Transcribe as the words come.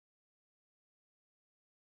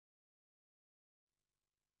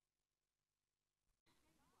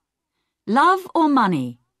Love or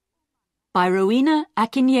Money by Rowena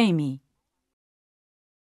Akinyemi.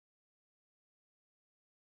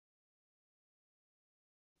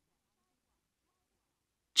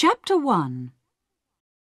 Chapter 1.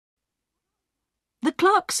 The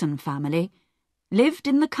Clarkson family lived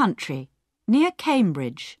in the country near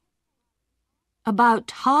Cambridge,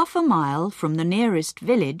 about half a mile from the nearest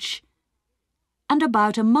village and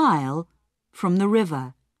about a mile from the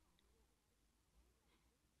river.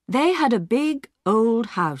 They had a big old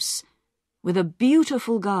house with a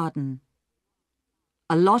beautiful garden,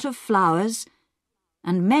 a lot of flowers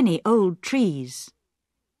and many old trees.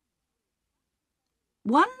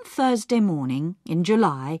 One Thursday morning in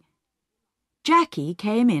July, Jackie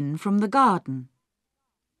came in from the garden.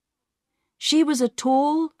 She was a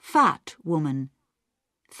tall, fat woman,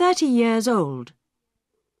 30 years old.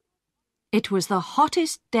 It was the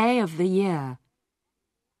hottest day of the year,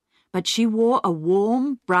 but she wore a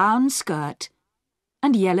warm brown skirt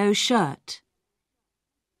and yellow shirt.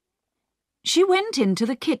 She went into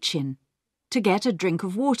the kitchen to get a drink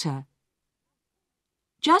of water.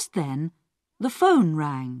 Just then, the phone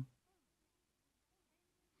rang.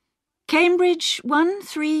 "Cambridge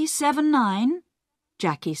 1379,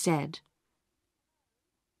 Jackie said.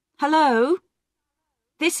 "Hello?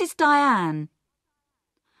 This is Diane.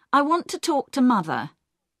 I want to talk to Mother."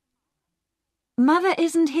 "Mother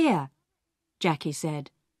isn't here," Jackie said.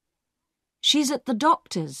 "She's at the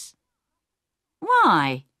doctor's."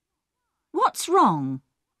 "Why? What's wrong?"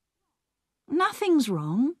 "Nothing's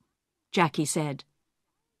wrong," Jackie said.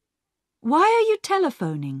 "Why are you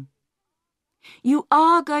telephoning? You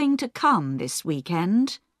are going to come this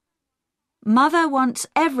weekend. Mother wants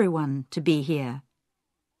everyone to be here."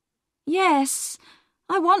 "Yes,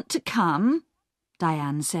 I want to come,"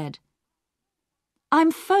 Diane said. "I'm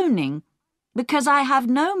phoning because I have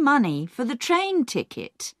no money for the train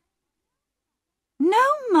ticket." "No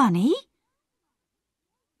money?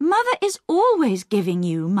 Mother is always giving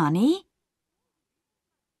you money."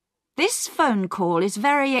 "This phone call is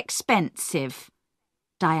very expensive,"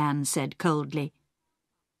 Diane said coldly.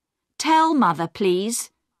 "Tell Mother,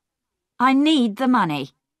 please. I need the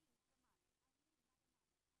money."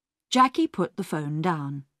 Jackie put the phone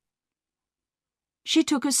down. She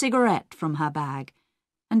took a cigarette from her bag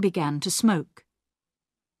and began to smoke.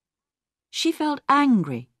 She felt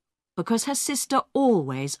angry because her sister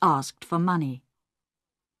always asked for money.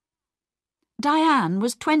 Diane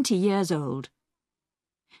was 20 years old,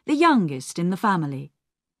 the youngest in the family.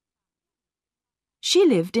 She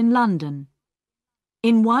lived in London,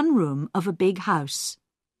 in one room of a big house.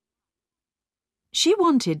 She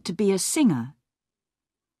wanted to be a singer.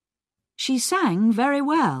 She sang very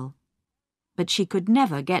well, but she could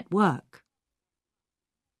never get work.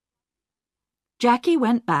 Jackie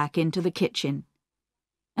went back into the kitchen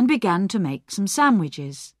and began to make some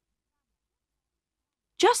sandwiches.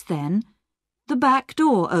 Just then, the back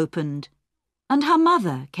door opened and her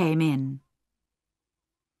mother came in.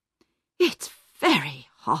 "It's very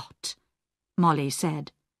hot," Molly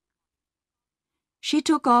said. She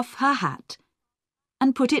took off her hat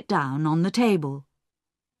and put it down on the table.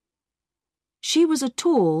 She was a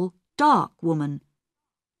tall, dark woman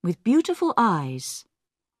with beautiful eyes.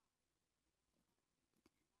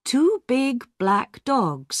 Two big black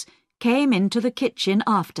dogs came into the kitchen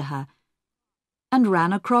after her and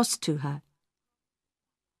ran across to her.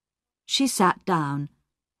 She sat down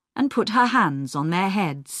and put her hands on their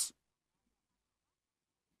heads.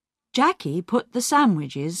 Jackie put the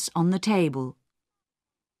sandwiches on the table.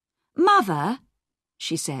 "Mother,"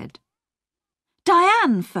 she said,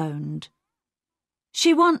 "Diane phoned.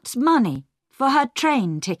 She wants money for her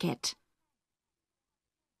train ticket."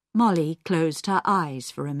 Molly closed her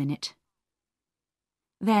eyes for a minute.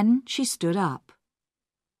 Then she stood up.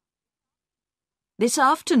 "This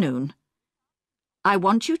afternoon, I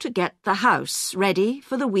want you to get the house ready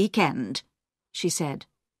for the weekend," she said.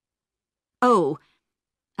 "Oh,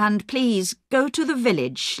 and please go to the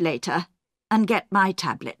village later and get my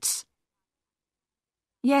tablets."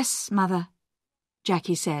 "Yes, Mother,"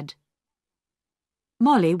 Jackie said.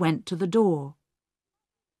 Molly went to the door.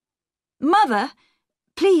 "Mother,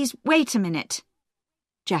 please wait a minute,"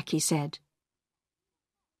 Jackie said.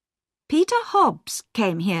 "Peter Hobbs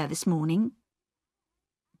came here this morning.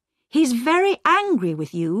 He's very angry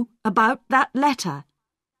with you about that letter.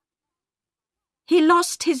 He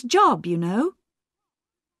lost his job, you know."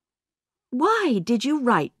 "Why did you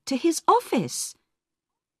write to his office?"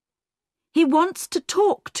 "He wants to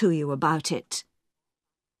talk to you about it."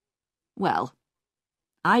 "Well,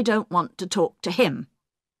 I don't want to talk to him,"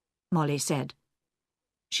 Molly said.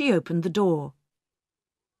 She opened the door.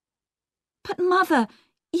 "But, Mother,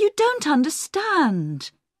 You don't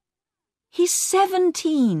understand. He's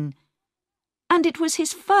 17, and it was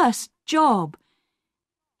his first job.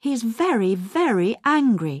 He's very, very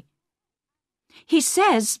angry. He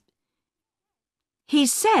says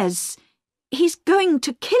he's going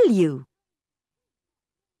to kill you.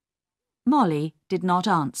 Molly did not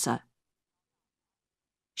answer.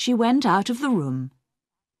 She went out of the room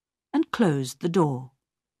and closed the door.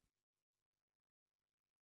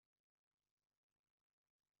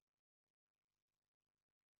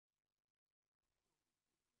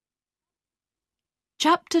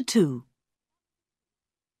 Chapter 2.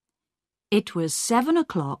 It was 7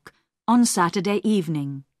 o'clock on Saturday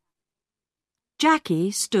evening. Jackie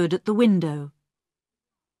stood at the window.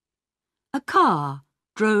 A car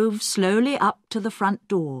drove slowly up to the front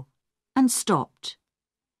door and stopped.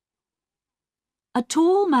 A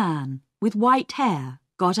tall man with white hair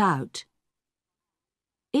got out.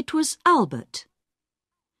 It was Albert,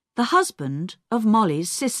 the husband of Molly's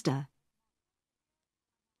sister.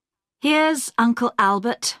 "Here's Uncle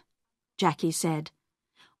Albert," Jackie said.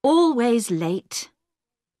 "Always late."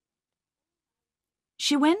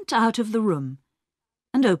 She went out of the room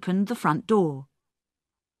and opened the front door.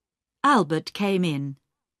 Albert came in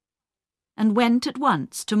and went at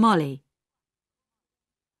once to Molly.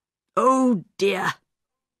 "Oh dear,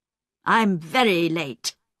 I'm very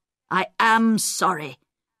late. I am sorry,"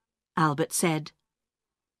 Albert said.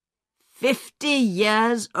 50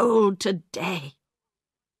 years old today.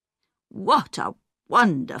 What a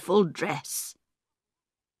wonderful dress."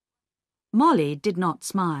 Molly did not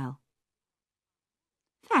smile.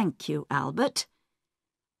 "Thank you, Albert.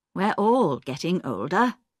 We're all getting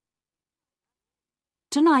older."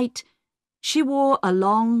 Tonight, she wore a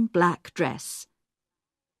long black dress,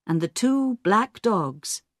 and the 2 black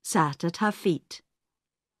dogs sat at her feet.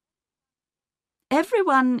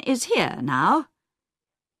 "Everyone is here now.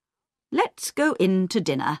 Let's go in to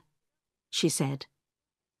dinner," she said.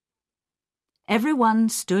 Everyone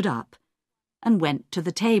stood up and went to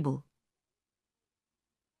the table.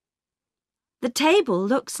 "The table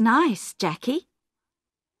looks nice, Jackie.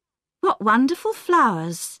 What wonderful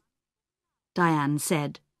flowers," Diane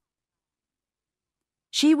said.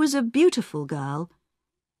 She was a beautiful girl,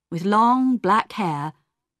 with long black hair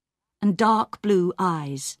and dark blue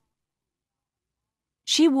eyes.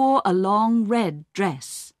 She wore a long red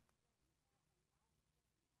dress.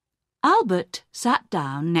 Albert sat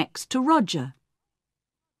down next to Roger.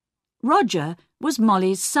 Roger was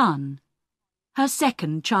Molly's son, her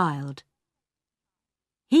second child.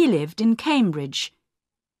 He lived in Cambridge,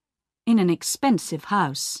 in an expensive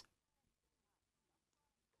house.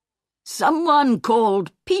 "Someone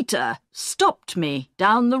called Peter stopped me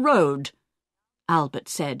down the road," Albert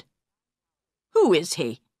said. "Who is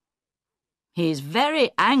he?" "He's very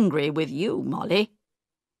angry with you, Molly."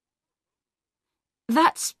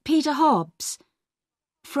 "That's Peter Hobbs,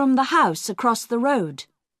 from the house across the road,"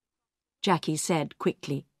 Jackie said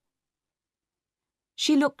quickly.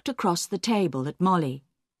 She looked across the table at Molly.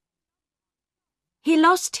 "He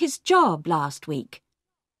lost his job last week,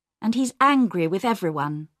 and he's angry with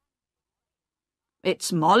everyone."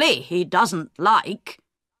 "It's Molly he doesn't like,"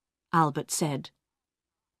 Albert said.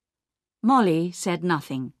 Molly said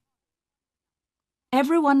nothing.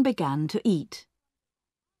 Everyone began to eat.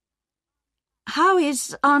 "How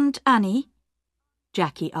is Aunt Annie?"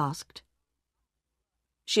 Jackie asked.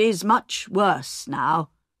 "She's much worse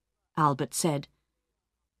now," Albert said.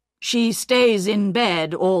 "She stays in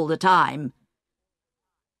bed all the time.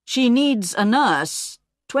 She needs a nurse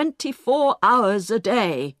 24 hours a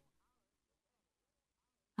day."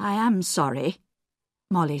 "I am sorry,"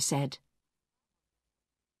 Molly said.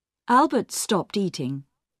 Albert stopped eating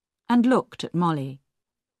and looked at Molly.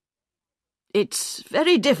 "It's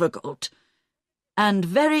very difficult and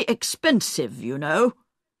very expensive, you know.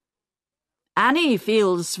 Annie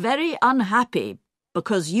feels very unhappy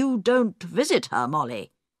because you don't visit her,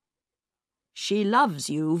 Molly. She loves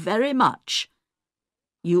you very much.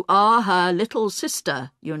 You are her little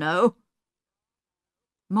sister, you know."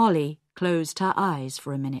 Molly closed her eyes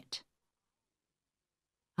for a minute.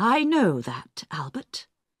 "I know that, Albert.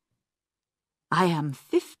 I am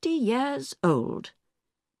 50 years old,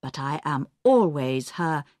 but I am always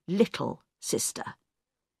her little sister.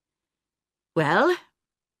 Well,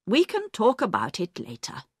 we can talk about it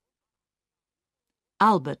later."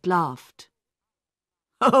 Albert laughed.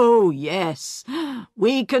 "Oh, yes,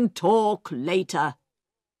 we can talk later.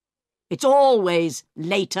 It's always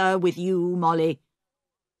later with you, Molly.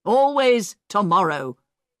 Always tomorrow,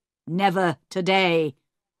 never today."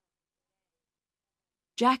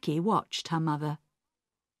 Jackie watched her mother.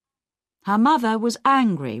 Her mother was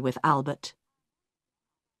angry with Albert.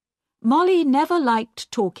 Molly never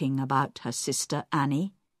liked talking about her sister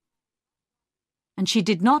Annie, and she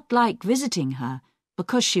did not like visiting her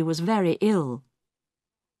because she was very ill.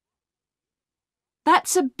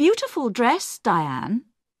 "That's a beautiful dress, Diane.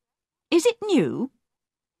 Is it new?"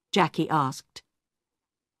 Jackie asked.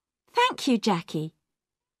 "Thank you, Jackie.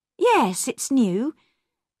 Yes, it's new,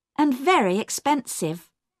 and very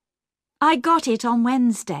expensive. I got it on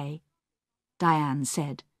Wednesday," Diane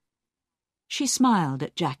said. She smiled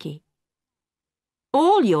at Jackie.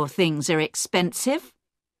 "All your things are expensive,"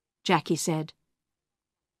 Jackie said.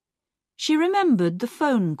 She remembered the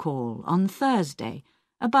phone call on Thursday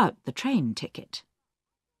about the train ticket.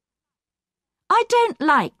 "I don't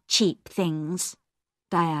like cheap things,"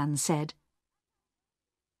 Diane said.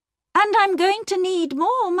 "And I'm going to need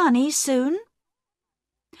more money soon.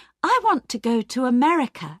 I want to go to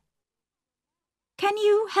America. Can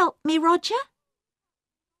you help me, Roger?"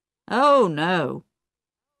 "Oh, no,"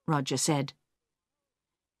 Roger said.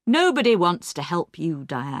 "Nobody wants to help you,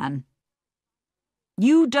 Diane.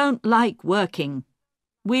 You don't like working.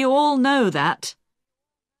 We all know that.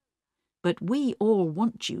 But we all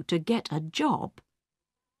want you to get a job."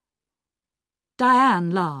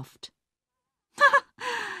 Diane laughed.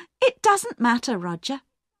 "It doesn't matter, Roger.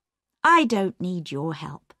 I don't need your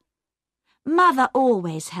help. Mother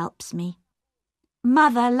always helps me.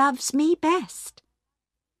 Mother loves me best."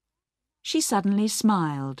 She suddenly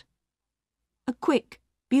smiled. A quick,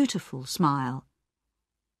 beautiful smile.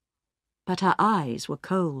 But her eyes were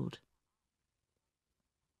cold.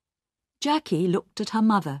 Jackie looked at her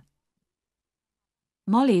mother.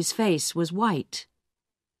 Molly's face was white.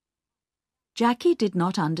 Jackie did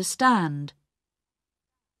not understand.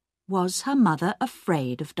 Was her mother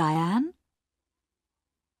afraid of Diane?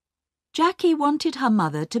 Jackie wanted her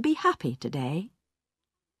mother to be happy today.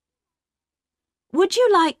 "Would you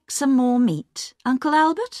like some more meat, Uncle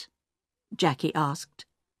Albert?" Jackie asked.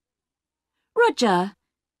 "Roger,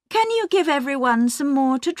 can you give everyone some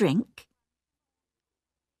more to drink?"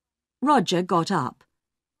 Roger got up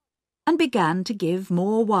and began to give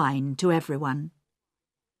more wine to everyone.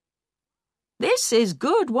 "This is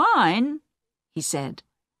good wine," he said.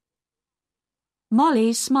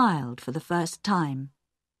 Molly smiled for the first time.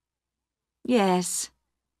 "Yes,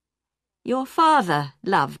 your father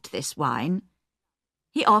loved this wine.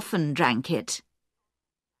 He often drank it."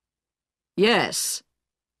 "Yes,"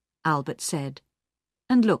 Albert said,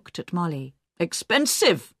 and looked at Molly.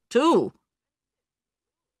 "Expensive, too."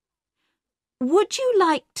 "Would you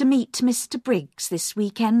like to meet Mr. Briggs this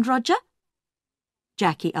weekend, Roger?"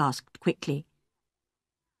 Jackie asked quickly.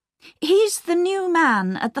 "He's the new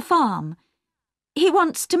man at the farm. He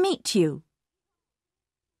wants to meet you."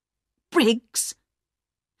 "Briggs?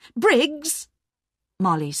 Briggs?"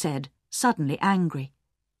 Molly said, suddenly angry.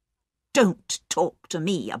 "Don't talk to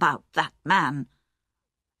me about that man.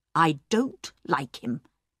 I don't like him.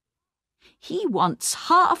 He wants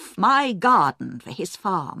half my garden for his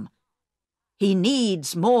farm. He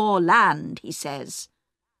needs more land, he says.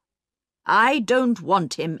 I don't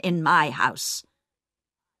want him in my house.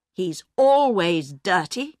 He's always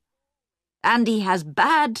dirty, and he has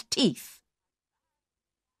bad teeth."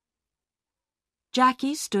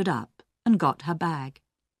 Jackie stood up and got her bag.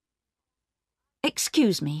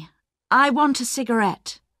 "Excuse me, I want a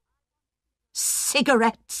cigarette."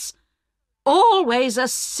 "Cigarettes? Always a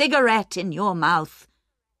cigarette in your mouth,"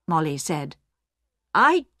 Molly said.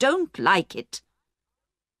 "I don't like it.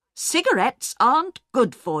 Cigarettes aren't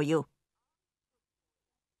good for you."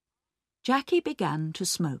 Jackie began to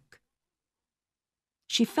smoke.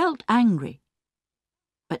 She felt angry,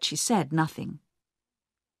 but she said nothing.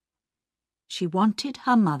 She wanted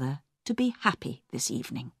her mother to be happy this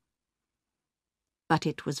evening. But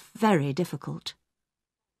it was very difficult.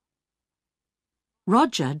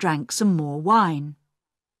 Roger drank some more wine.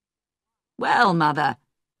 "Well, Mother,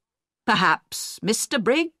 perhaps Mr.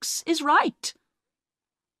 Briggs is right.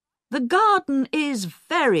 The garden is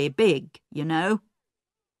very big, you know,"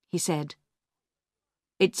 he said.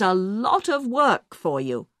 "It's a lot of work for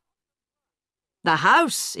you. The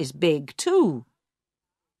house is big, too.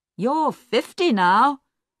 You're 50 now.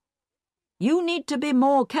 You need to be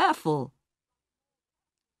more careful."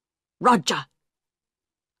 "Roger,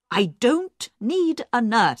 I don't need a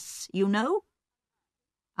nurse, you know.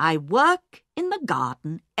 I work in the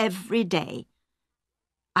garden every day.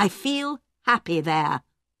 I feel happy there."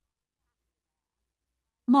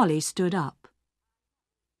 Molly stood up.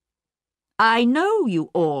 "I know you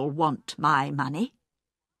all want my money.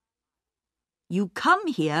 You come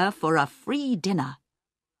here for a free dinner.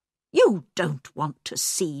 You don't want to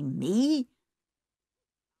see me.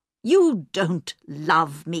 You don't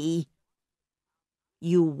love me.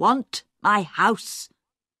 You want my house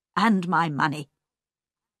and my money.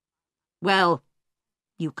 Well,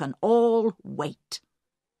 you can all wait.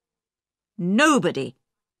 Nobody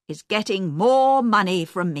is getting more money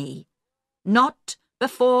from me. Not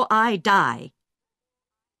before I die.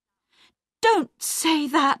 Don't say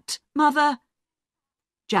that, Mother,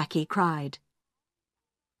 Jackie cried.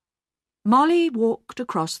 Molly walked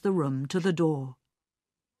across the room to the door.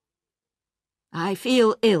 I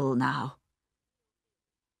feel ill now.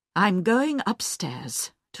 I'm going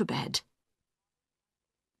upstairs to bed.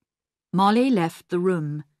 Molly left the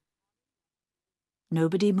room.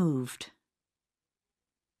 Nobody moved.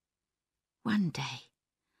 One day,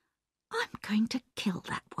 I'm going to kill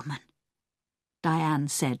that woman, Diane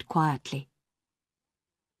said quietly.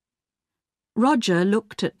 Roger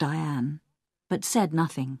looked at Diane, but said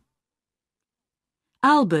nothing.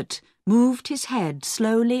 Albert moved his head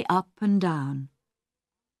slowly up and down.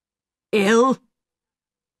 Ill?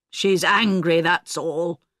 She's angry, that's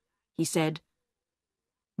all, he said.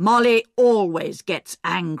 Molly always gets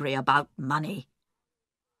angry about money.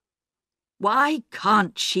 Why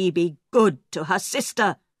can't she be good to her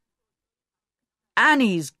sister?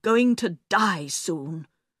 Annie's going to die soon.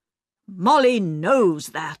 Molly knows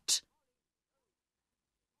that.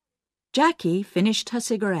 Jackie finished her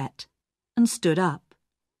cigarette and stood up.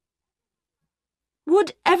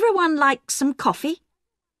 Would everyone like some coffee?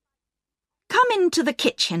 Come into the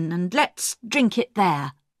kitchen and let's drink it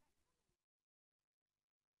there.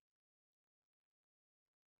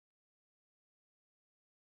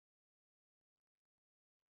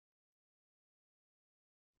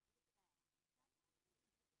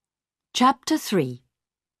 Chapter 3.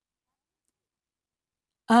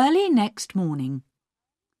 Early next morning,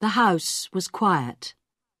 the house was quiet.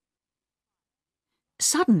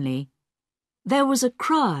 Suddenly, there was a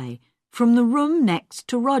cry from the room next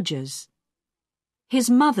to Roger's, his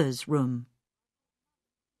mother's room.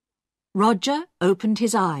 Roger opened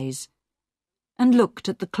his eyes and looked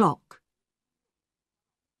at the clock.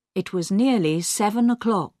 It was nearly 7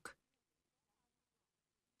 o'clock.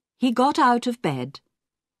 He got out of bed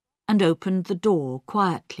and opened the door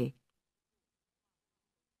quietly.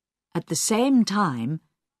 At the same time,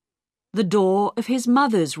 the door of his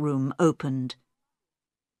mother's room opened,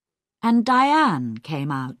 and Diane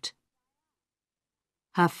came out.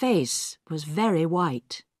 Her face was very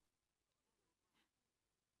white.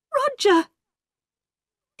 Roger!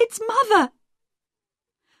 It's Mother!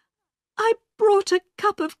 I brought a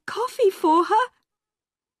cup of coffee for her,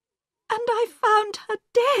 and I found her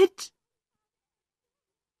dead.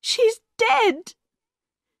 She's dead!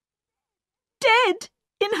 Dead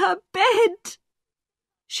in her bed!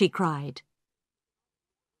 She cried.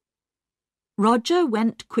 Roger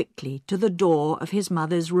went quickly to the door of his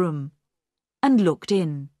mother's room and looked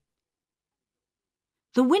in.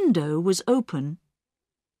 The window was open,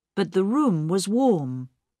 but the room was warm.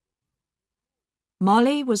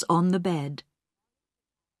 Molly was on the bed,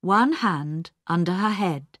 one hand under her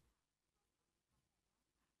head.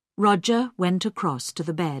 Roger went across to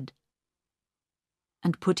the bed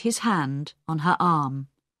and put his hand on her arm.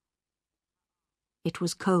 It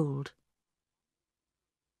was cold.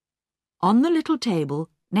 On the little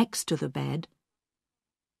table next to the bed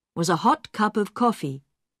was a hot cup of coffee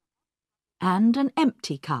and an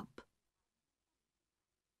empty cup.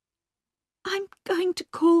 I'm going to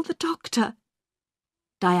call the doctor,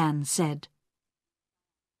 Diane said.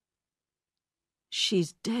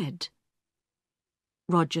 She's dead,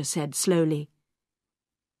 Roger said slowly.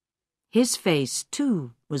 His face,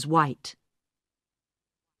 too, was white.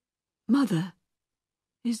 Mother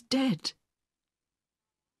is dead.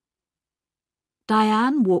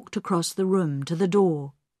 Diane walked across the room to the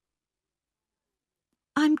door.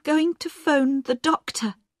 I'm going to phone the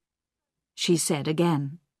doctor, she said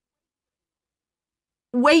again.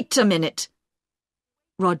 Wait a minute,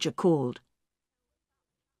 Roger called.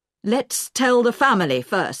 Let's tell the family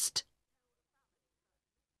first.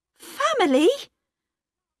 Family?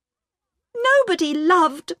 Nobody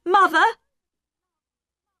loved Mother.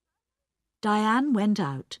 Diane went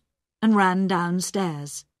out and ran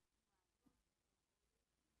downstairs.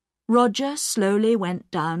 Roger slowly went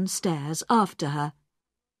downstairs after her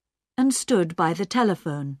and stood by the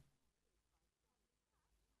telephone.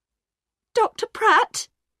 Dr. Pratt?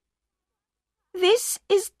 This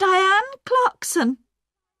is Diane Clarkson.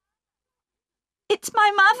 It's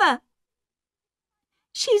my mother.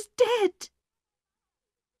 She's dead.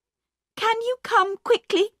 Can you come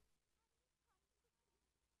quickly?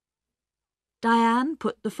 Diane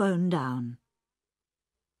put the phone down.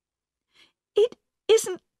 It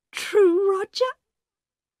isn't true, Roger.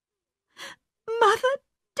 Mother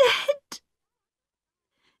dead.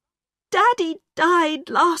 Daddy died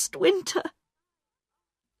last winter.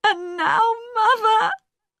 And now Mother—"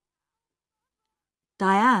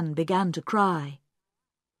 Diane began to cry.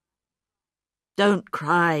 "Don't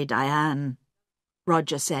cry, Diane,"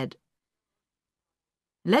 Roger said.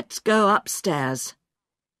 "Let's go upstairs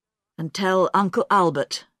and tell Uncle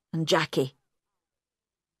Albert and Jackie."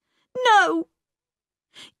 "No!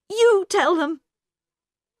 You tell them.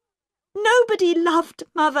 Nobody loved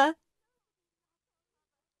Mother.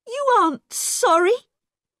 You aren't sorry.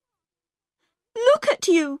 Look at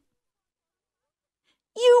you.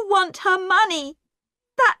 You want her money,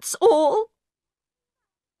 that's all."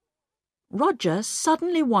 Roger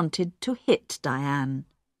suddenly wanted to hit Diane.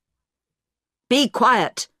 "Be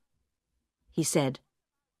quiet," he said.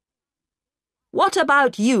 "What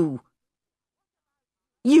about you?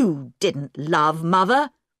 You didn't love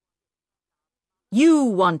Mother. You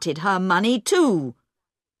wanted her money too.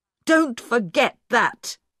 Don't forget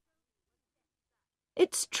that."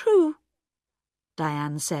 "It's true,"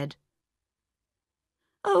 Diane said.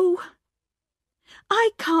 "Oh,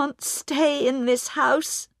 I can't stay in this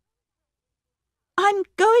house. I'm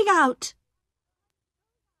going out.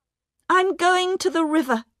 I'm going to the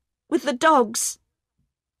river with the dogs."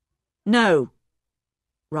 "No,"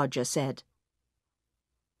 Roger said.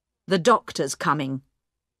 "The doctor's coming,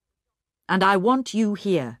 and I want you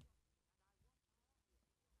here."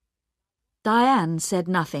 Diane said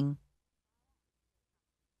nothing.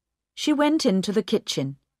 She went into the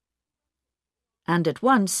kitchen, and at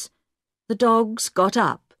once the dogs got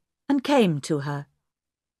up and came to her.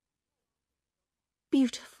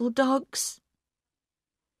 "Beautiful dogs.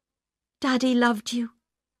 Daddy loved you,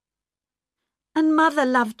 and Mother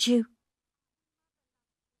loved you.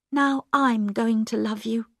 Now I'm going to love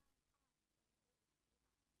you."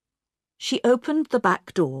 She opened the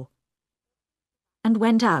back door and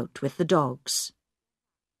went out with the dogs.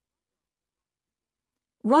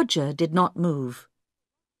 Roger did not move.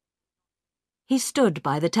 He stood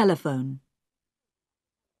by the telephone.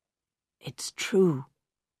 "It's true,"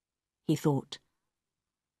 he thought.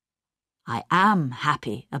 "I am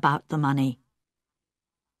happy about the money.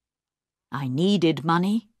 I needed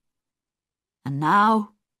money, and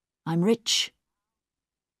now I'm rich.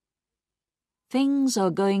 Things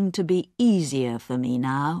are going to be easier for me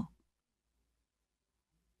now.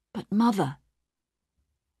 But Mother,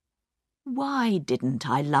 why didn't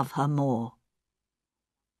I love her more?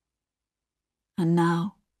 And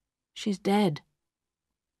now she's dead."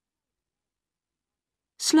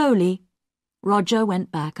 Slowly, Roger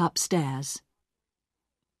went back upstairs.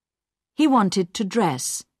 He wanted to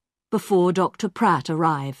dress before Dr. Pratt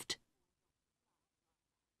arrived.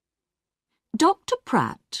 Dr.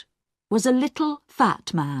 Pratt was a little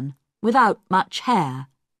fat man without much hair.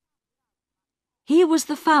 He was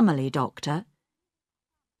the family doctor,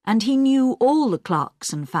 and he knew all the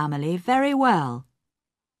Clarkson family very well.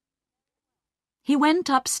 He went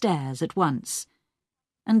upstairs at once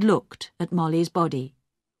and looked at Molly's body.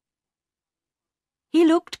 He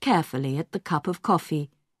looked carefully at the cup of coffee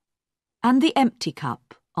and the empty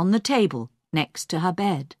cup on the table next to her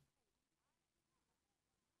bed.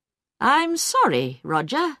 "I'm sorry,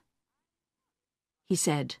 Roger," he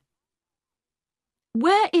said.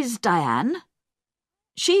 "Where is Diane?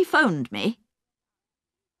 She phoned me."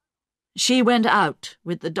 "She went out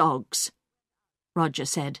with the dogs," Roger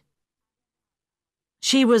said.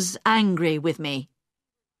 "She was angry with me.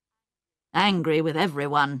 Angry with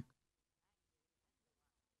everyone."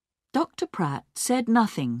 Dr. Pratt said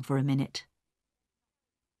nothing for a minute.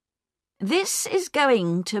 "This is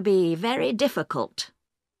going to be very difficult.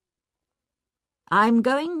 I'm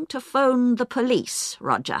going to phone the police,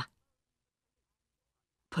 Roger."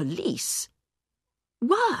 "Police?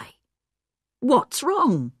 Why? What's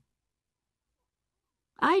wrong?"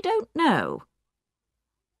 "I don't know.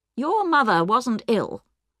 Your mother wasn't ill.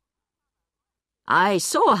 I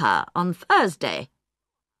saw her on Thursday,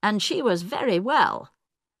 and she was very well.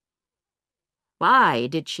 Why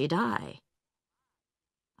did she die?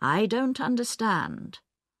 I don't understand.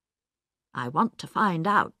 I want to find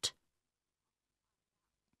out."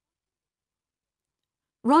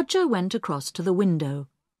 Roger went across to the window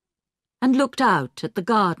and looked out at the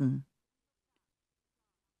garden.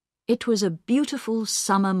 It was a beautiful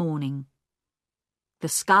summer morning. The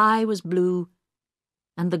sky was blue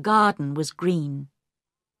and the garden was green.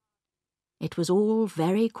 It was all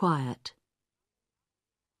very quiet.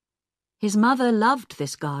 His mother loved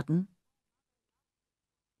this garden.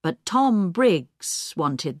 But Tom Briggs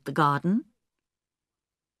wanted the garden.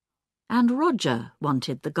 And Roger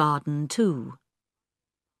wanted the garden too.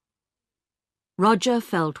 Roger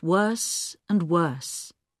felt worse and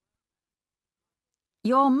worse.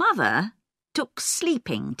 Your mother took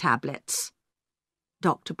sleeping tablets,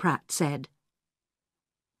 Dr. Pratt said.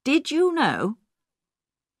 Did you know?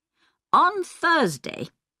 On Thursday,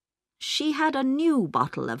 she had a new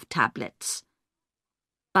bottle of tablets,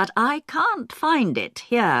 but I can't find it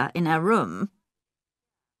here in her room.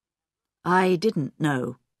 I didn't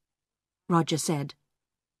know, Roger said.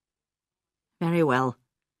 Very well.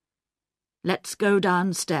 Let's go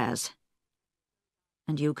downstairs,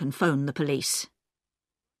 and you can phone the police.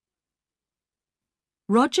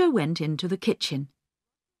 Roger went into the kitchen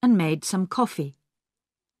and made some coffee.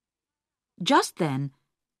 Just then,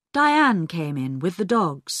 Diane came in with the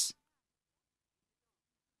dogs.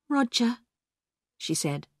 Roger, she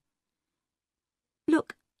said.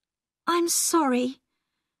 Look, I'm sorry.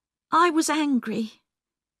 I was angry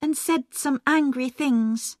and said some angry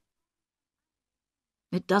things.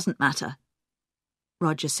 It doesn't matter,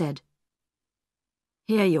 Roger said.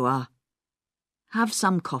 Here you are. Have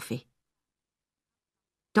some coffee.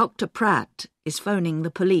 Dr. Pratt is phoning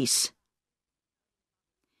the police.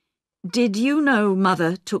 Did you know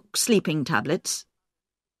Mother took sleeping tablets?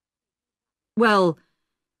 Well,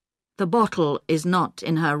 the bottle is not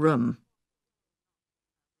in her room.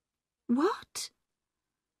 What?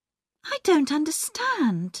 I don't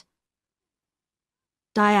understand.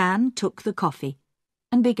 Diane took the coffee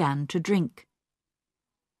and began to drink.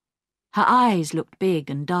 Her eyes looked big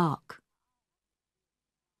and dark.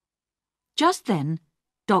 Just then,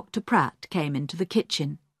 Dr. Pratt came into the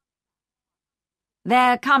kitchen.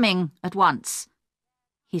 They're coming at once,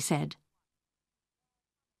 he said.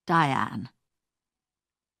 Diane,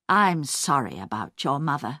 I'm sorry about your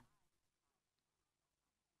mother.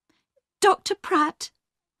 Dr. Pratt,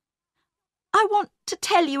 I want to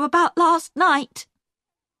tell you about last night.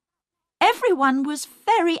 Everyone was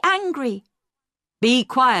very angry. Be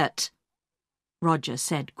quiet, Roger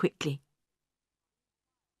said quickly.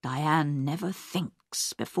 Diane never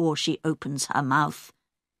thinks before she opens her mouth,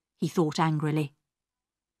 he thought angrily.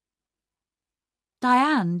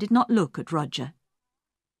 Diane did not look at Roger.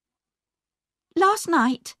 Last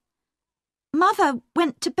night, Mother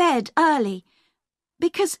went to bed early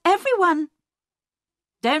because everyone...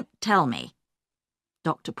 Don't tell me,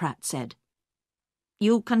 Dr. Pratt said.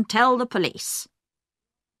 You can tell the police.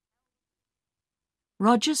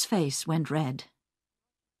 Roger's face went red.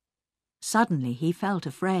 Suddenly he felt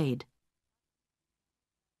afraid.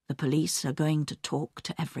 The police are going to talk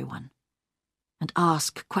to everyone and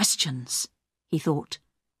ask questions, he thought.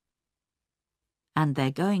 And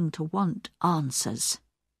they're going to want answers.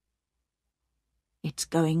 It's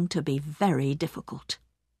going to be very difficult.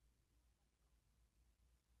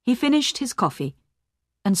 He finished his coffee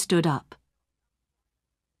and stood up.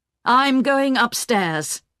 I'm going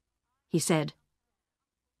upstairs, he said.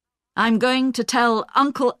 I'm going to tell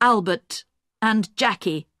Uncle Albert and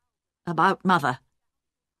Jackie about Mother.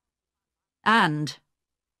 And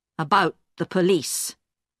about the police.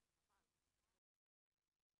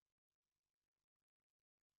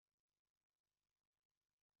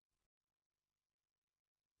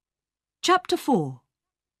 Chapter 4.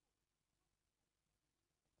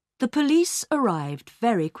 The police arrived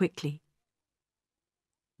very quickly.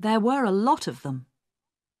 There were a lot of them.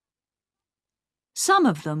 Some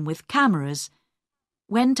of them with cameras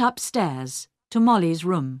went upstairs to Molly's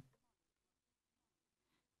room.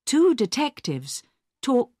 2 detectives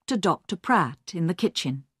talked to Dr. Pratt in the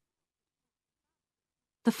kitchen.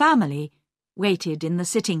 The family waited in the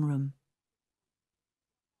sitting room.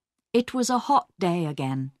 It was a hot day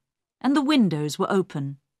again, and the windows were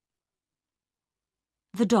open.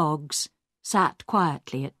 The dogs sat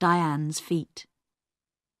quietly at Diane's feet.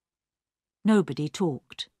 Nobody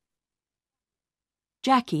talked.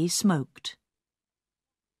 Jackie smoked.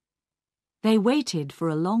 They waited for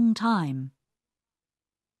a long time.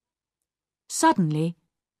 Suddenly,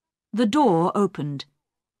 the door opened,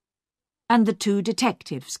 and the 2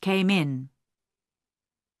 detectives came in.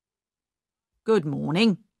 Good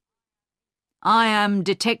morning. I am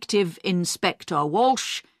Detective Inspector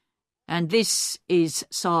Walsh, and this is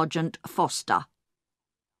Sergeant Foster.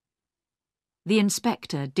 The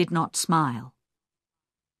inspector did not smile.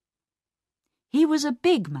 He was a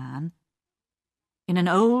big man, in an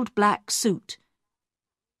old black suit,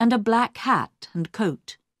 and a black hat and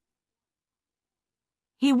coat.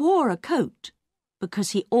 He wore a coat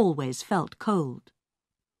because he always felt cold.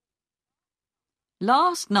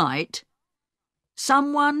 Last night,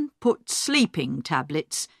 someone put sleeping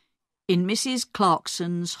tablets in Mrs.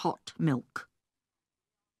 Clarkson's hot milk.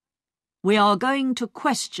 We are going to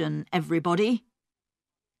question everybody,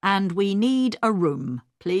 and we need a room,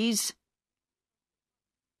 please.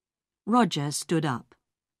 Roger stood up.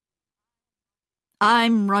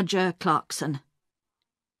 I'm Roger Clarkson.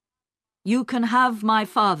 You can have my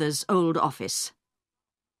father's old office.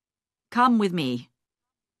 Come with me.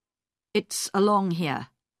 It's along here.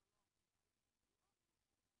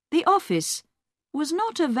 The office was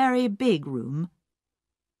not a very big room,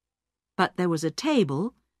 but there was a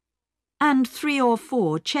table and 3 or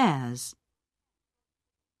 4 chairs.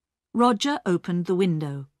 Roger opened the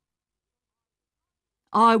window.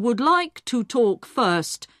 I would like to talk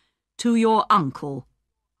first to your uncle,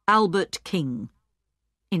 Albert King,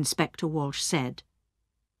 Inspector Walsh said.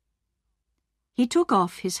 He took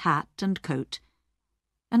off his hat and coat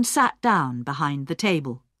and sat down behind the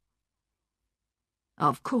table.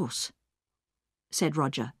 Of course, said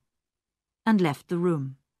Roger, and left the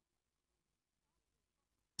room.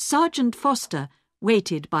 Sergeant Foster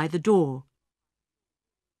waited by the door.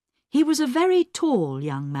 He was a very tall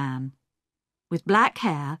young man, with black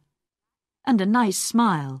hair and a nice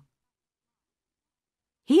smile.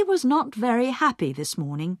 He was not very happy this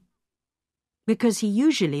morning, because he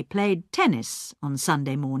usually played tennis on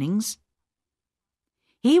Sunday mornings.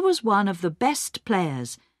 He was one of the best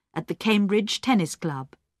players at the Cambridge Tennis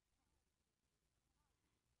Club.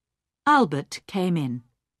 Albert came in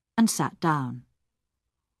and sat down.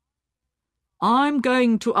 I'm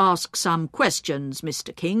going to ask some questions,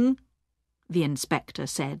 Mr. King, the inspector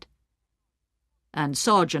said, and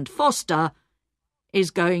Sergeant Foster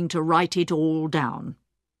is going to write it all down.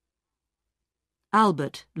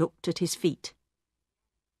 Albert looked at his feet.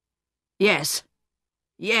 Yes,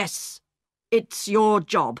 it's your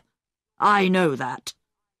job. I know that.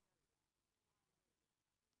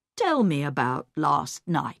 Tell me about last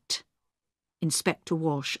night, Inspector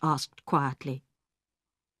Walsh asked quietly.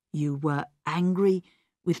 You were angry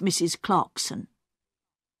with Mrs. Clarkson.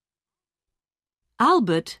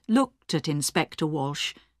 Albert looked at Inspector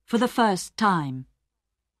Walsh for the first time.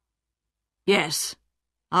 Yes,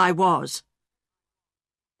 I was.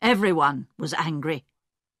 Everyone was angry.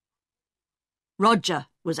 Roger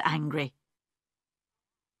was angry.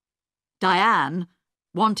 Diane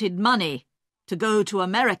wanted money to go to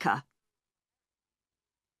America.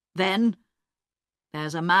 Then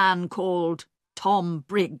there's a man called Tom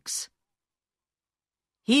Briggs.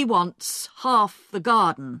 He wants half the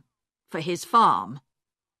garden for his farm.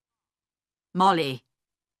 Molly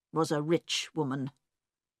was a rich woman.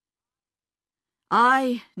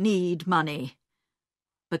 I need money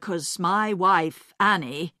because my wife,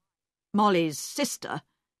 Annie, Molly's sister,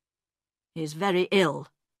 is very ill.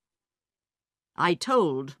 I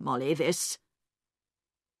told Molly this.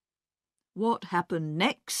 What happened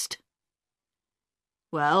next?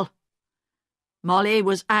 Well, Molly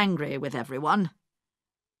was angry with everyone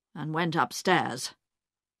and went upstairs.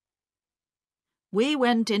 We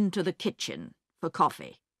went into the kitchen for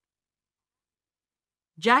coffee.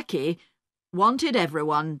 Jackie wanted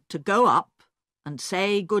everyone to go up and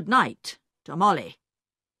say good night to Molly.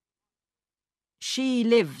 She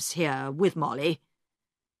lives here with Molly,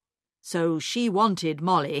 so she wanted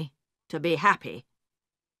Molly to be happy.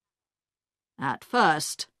 At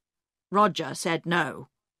first, Roger said no.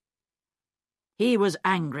 He was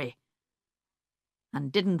angry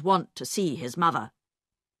and didn't want to see his mother.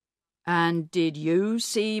 And did you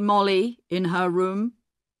see Molly in her room?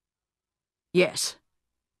 Yes.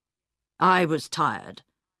 I was tired,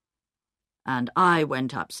 and I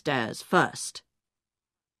went upstairs first.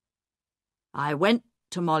 I went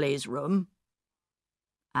to Molly's room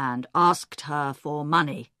and asked her for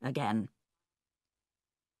money again.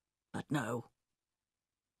 But no.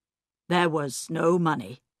 There was no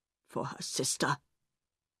money for her sister.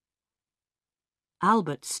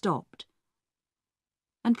 Albert stopped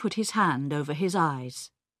and put his hand over his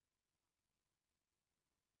eyes.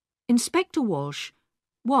 Inspector Walsh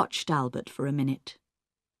watched Albert for a minute.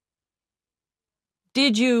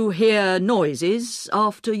 Did you hear noises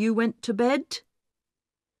after you went to bed?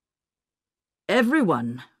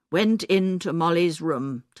 Everyone went into Molly's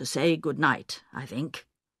room to say good night, I think.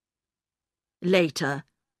 Later,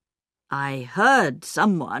 I heard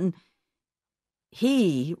someone,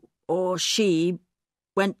 he or she,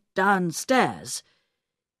 went downstairs.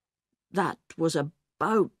 That was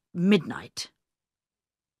about midnight.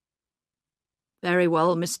 Very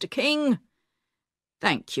well, Mr. King.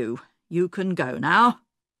 Thank you. You can go now.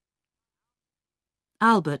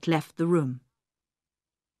 Albert left the room.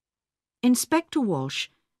 Inspector Walsh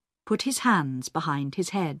put his hands behind his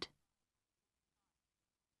head.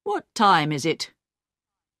 What time is it?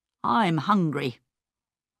 I'm hungry.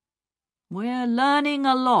 We're learning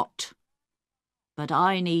a lot, but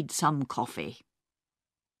I need some coffee.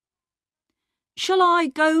 Shall I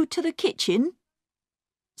go to the kitchen?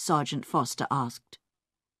 Sergeant Foster asked.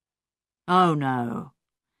 Oh, no.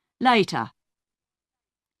 Later.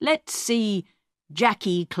 Let's see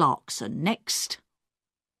Jackie Clarkson next.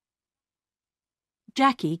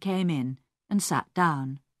 Jackie came in and sat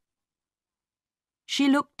down. She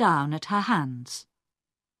looked down at her hands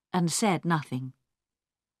and said nothing.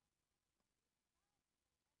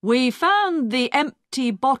 We found the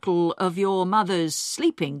empty bottle of your mother's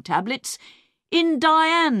sleeping tablets in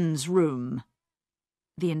Diane's room,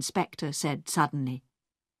 the inspector said suddenly.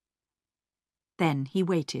 Then he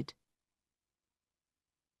waited.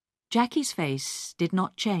 Jackie's face did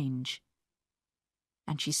not change,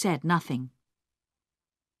 and she said nothing.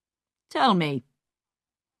 Tell me,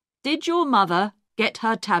 did your mother get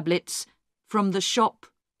her tablets from the shop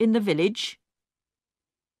in the village?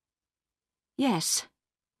 Yes.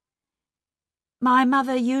 My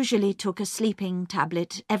mother usually took a sleeping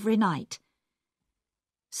tablet every night,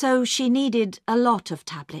 so she needed a lot of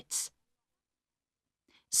tablets.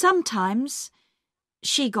 Sometimes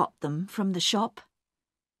she got them from the shop.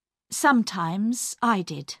 Sometimes I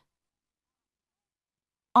did.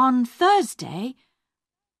 On Thursday,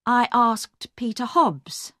 I asked Peter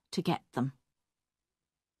Hobbs to get them.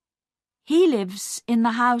 He lives in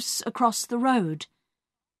the house across the road,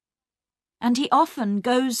 and he often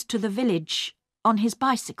goes to the village on his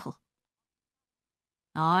bicycle.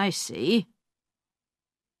 I see.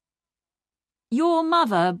 Your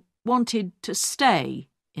mother wanted to stay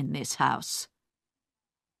in this house.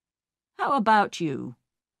 How about you?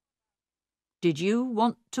 Did you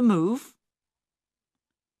want to move?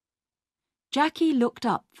 Jackie looked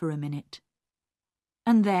up for a minute,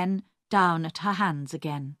 and then down at her hands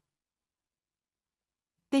again.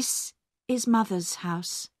 This is Mother's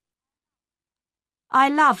house. I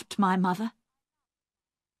loved my mother.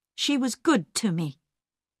 She was good to me.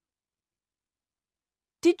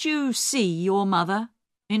 Did you see your mother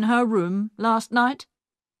in her room last night?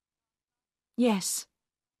 Yes.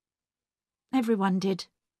 Everyone did.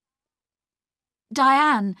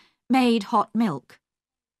 Diane made hot milk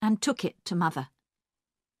and took it to Mother.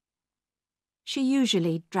 She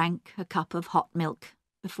usually drank a cup of hot milk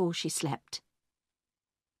before she slept.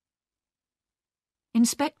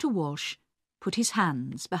 Inspector Walsh put his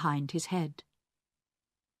hands behind his head.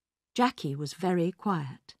 Jackie was very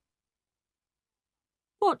quiet.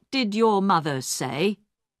 What did your mother say?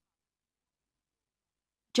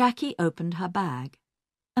 Jackie opened her bag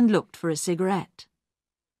and looked for a cigarette.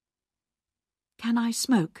 Can I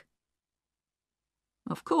smoke?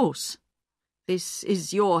 Of course. This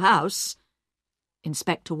is your house,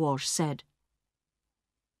 Inspector Walsh said.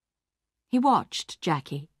 He watched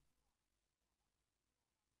Jackie.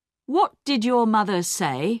 What did your mother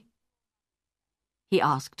say? He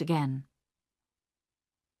asked again.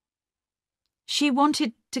 She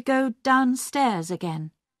wanted to go downstairs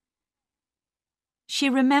again. She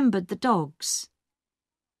remembered the dogs.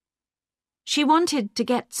 She wanted to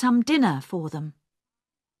get some dinner for them.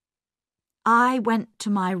 I went to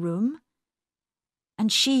my room,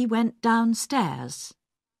 and she went downstairs.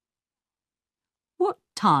 What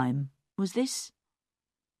time was this?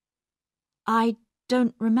 I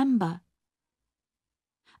don't remember.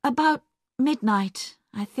 About midnight,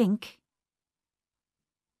 I think.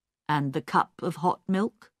 And the cup of hot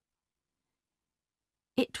milk?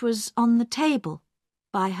 It was on the table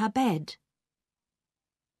by her bed.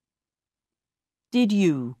 Did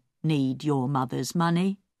you need your mother's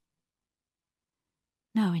money?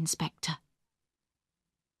 No, Inspector.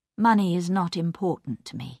 Money is not important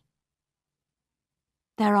to me.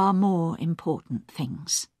 There are more important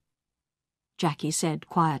things, Jackie said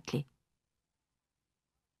quietly.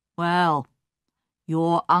 Well,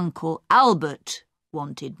 your Uncle Albert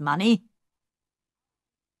wanted money.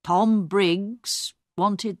 Tom Briggs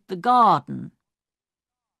wanted the garden.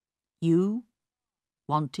 You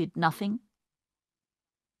wanted nothing?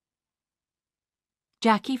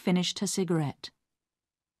 Jackie finished her cigarette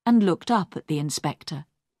and looked up at the inspector.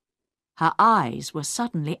 Her eyes were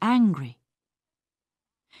suddenly angry.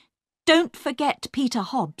 Don't forget Peter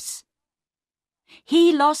Hobbs.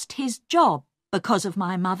 He lost his job because of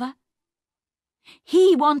my mother.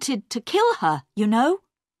 He wanted to kill her, you know.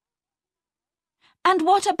 And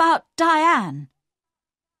what about Diane?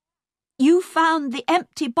 You found the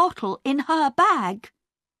empty bottle in her bag.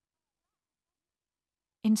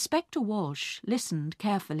 Inspector Walsh listened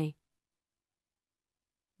carefully.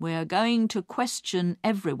 We're going to question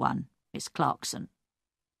everyone, Miss Clarkson.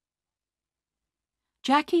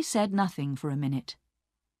 Jackie said nothing for a minute.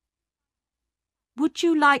 Would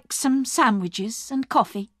you like some sandwiches and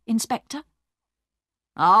coffee, Inspector?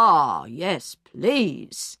 Ah, yes,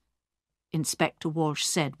 please, Inspector Walsh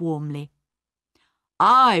said warmly.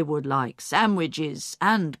 I would like sandwiches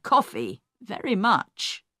and coffee very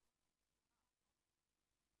much.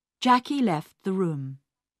 Jackie left the room.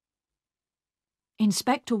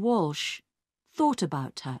 Inspector Walsh thought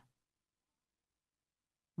about her.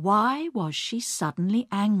 Why was she suddenly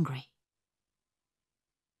angry?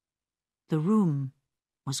 The room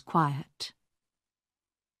was quiet.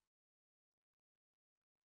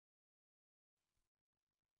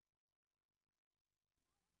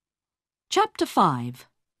 Chapter 5.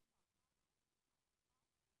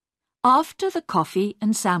 After the coffee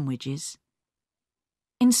and sandwiches,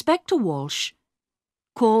 Inspector Walsh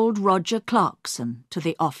called Roger Clarkson to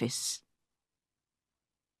the office.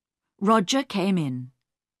 Roger came in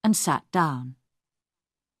and sat down.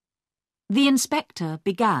 The inspector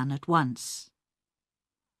began at once.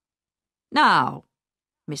 Now,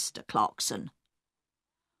 Mr. Clarkson,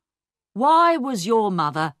 why was your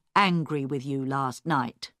mother angry with you last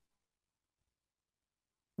night?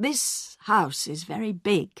 This house is very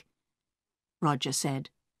big, Roger said.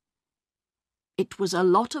 It was a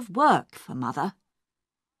lot of work for Mother.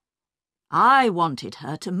 I wanted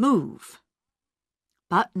her to move.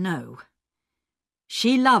 But no,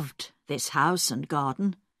 she loved this house and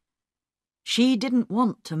garden. She didn't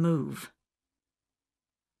want to move.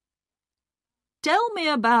 Tell me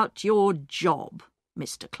about your job,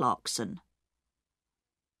 Mr. Clarkson.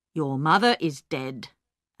 Your mother is dead,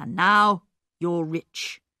 and now you're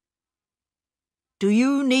rich. Do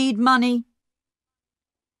you need money?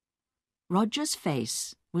 Roger's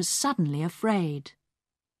face was suddenly afraid.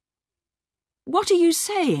 What are you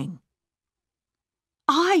saying?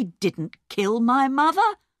 I didn't kill my mother.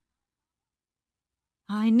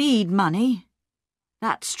 I need money,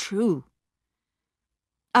 that's true.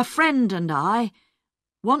 A friend and I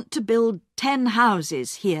want to build 10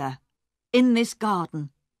 houses here, in this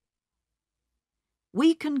garden.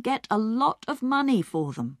 We can get a lot of money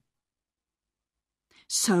for them.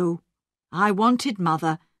 So I wanted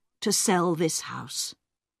Mother to sell this house.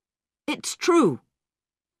 It's true.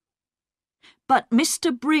 But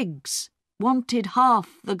Mr. Briggs wanted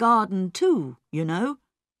half the garden too, you know,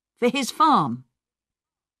 for his farm.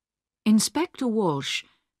 Inspector Walsh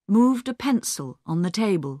moved a pencil on the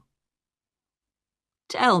table.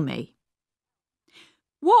 Tell me,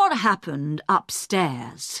 what happened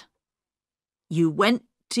upstairs? You went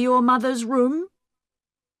to your mother's room?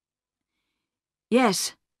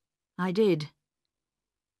 Yes, I did.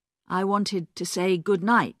 I wanted to say good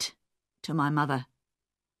night to my mother.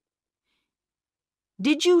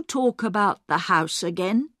 Did you talk about the house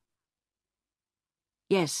again?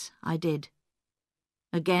 Yes, I did.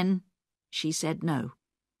 Again, she said no.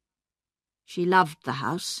 She loved the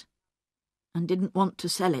house and didn't want to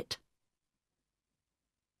sell it.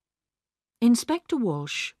 Inspector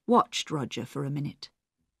Walsh watched Roger for a minute.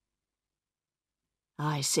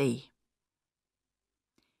 I see.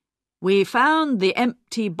 We found the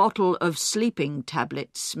empty bottle of sleeping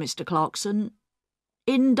tablets, Mr. Clarkson,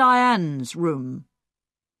 in Diane's room.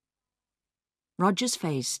 Roger's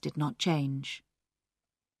face did not change.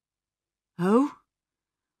 Oh?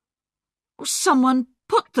 Someone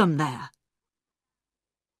put them there.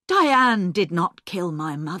 Diane did not kill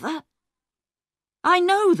my mother. I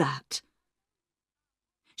know that.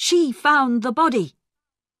 She found the body.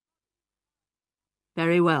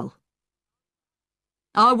 Very well.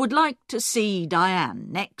 I would like to see Diane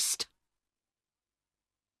next.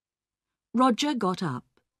 Roger got up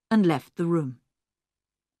and left the room.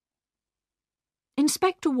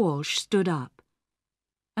 Inspector Walsh stood up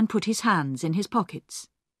and put his hands in his pockets.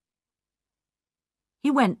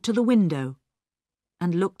 He went to the window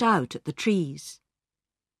and looked out at the trees.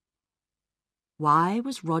 Why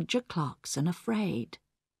was Roger Clarkson afraid?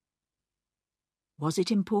 Was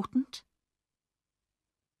it important?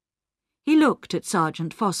 He looked at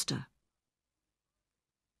Sergeant Foster.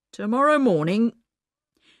 Tomorrow morning,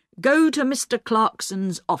 go to Mr.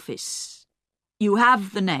 Clarkson's office. You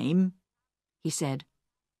have the name, he said.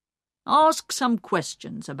 Ask some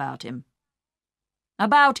questions about him.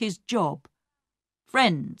 About his job,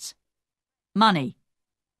 friends, money.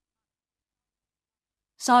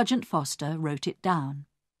 Sergeant Foster wrote it down.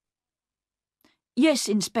 Yes,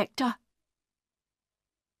 Inspector.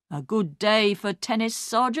 A good day for tennis,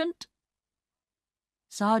 Sergeant?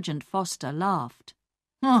 Sergeant Foster laughed.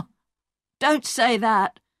 Oh, don't say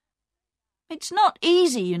that. It's not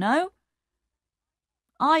easy, you know.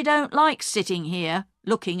 I don't like sitting here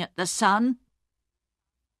looking at the sun.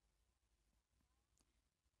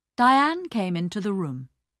 Diane came into the room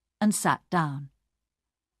and sat down.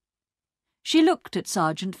 She looked at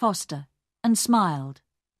Sergeant Foster and smiled.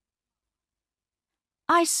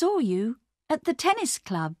 I saw you at the tennis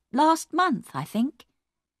club last month, I think,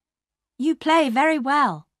 You play very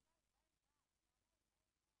well.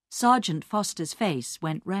 Sergeant Foster's face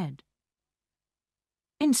went red.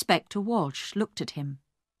 Inspector Walsh looked at him.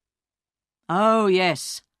 Oh,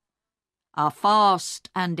 yes. A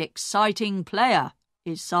fast and exciting player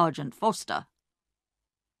is Sergeant Foster.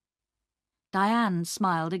 Diane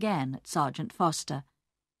smiled again at Sergeant Foster,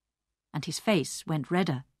 and his face went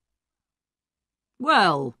redder.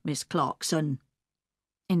 Well, Miss Clarkson,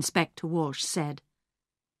 Inspector Walsh said,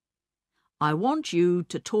 I want you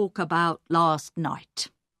to talk about last night.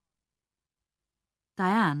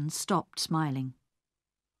 Diane stopped smiling.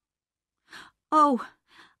 Oh,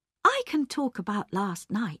 I can talk about last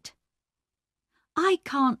night. I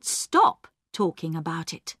can't stop talking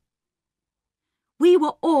about it. We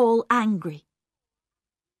were all angry.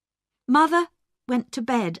 Mother went to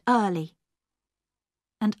bed early,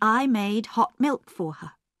 and I made hot milk for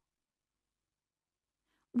her.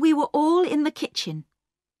 We were all in the kitchen,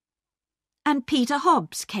 and Peter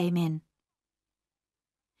Hobbs came in.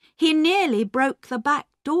 He nearly broke the back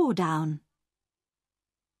door down.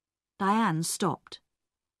 Diane stopped.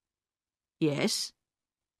 Yes?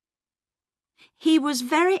 He was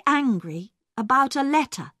very angry about a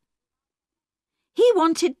letter. He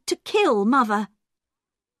wanted to kill Mother.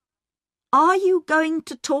 Are you going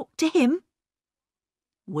to talk to him?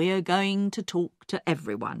 We're going to talk to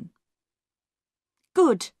everyone.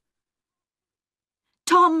 Good.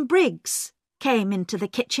 Tom Briggs came into the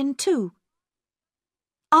kitchen too.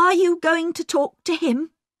 Are you going to talk to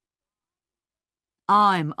him?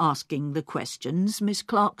 I'm asking the questions, Miss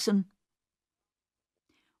Clarkson.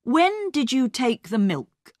 When did you take the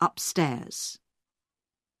milk upstairs?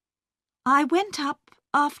 I went up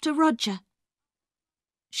after Roger.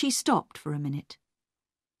 She stopped for a minute.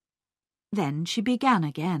 Then she began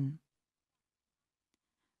again.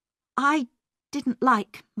 I didn't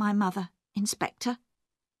like my mother, Inspector.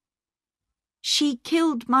 She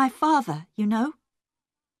killed my father, you know.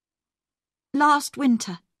 Last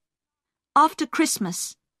winter, after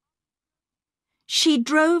Christmas, she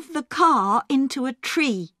drove the car into a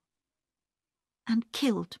tree and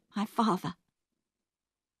killed my father.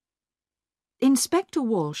 Inspector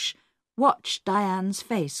Walsh watched Diane's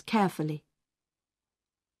face carefully.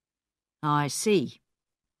 I see.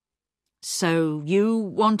 So you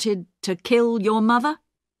wanted to kill your mother?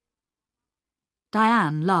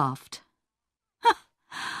 Diane laughed.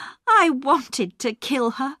 I wanted to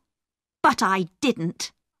kill her, but I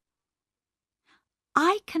didn't.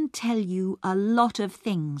 I can tell you a lot of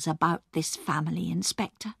things about this family,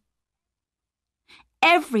 Inspector.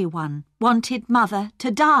 Everyone wanted Mother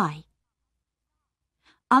to die.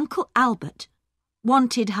 Uncle Albert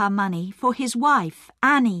wanted her money for his wife,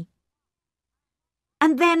 Annie.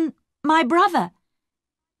 And then my brother.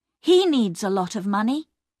 He needs a lot of money.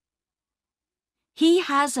 He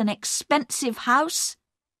has an expensive house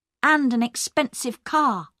and an expensive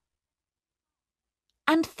car.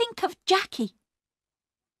 And think of Jackie.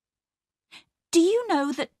 Do you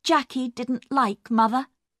know that Jackie didn't like Mother?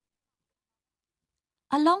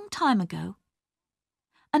 A long time ago,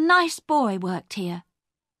 a nice boy worked here.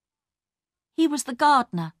 He was the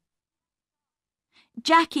gardener.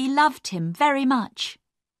 Jackie loved him very much.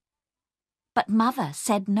 But Mother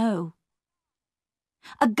said no.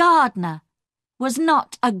 A gardener was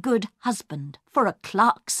not a good husband for a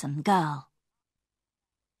Clarkson girl.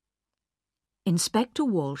 Inspector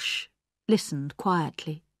Walsh listened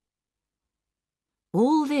quietly.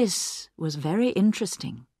 All this was very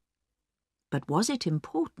interesting, but was it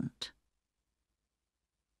important?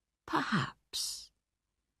 Perhaps.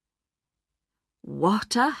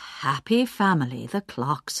 What a happy family the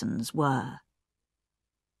Clarksons were.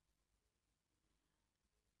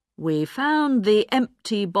 We found the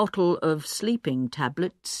empty bottle of sleeping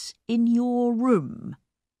tablets in your room,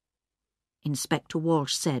 Inspector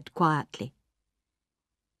Walsh said quietly.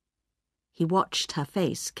 He watched her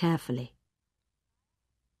face carefully.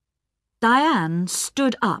 Diane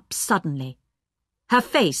stood up suddenly, her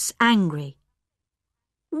face angry.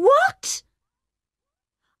 What?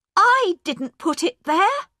 I didn't put it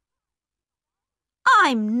there.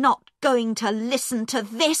 I'm not going to listen to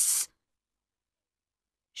this.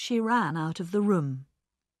 She ran out of the room.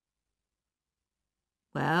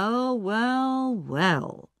 Well, well,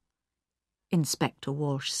 well, Inspector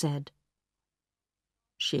Walsh said.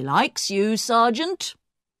 She likes you, Sergeant.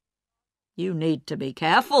 You need to be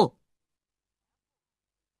careful.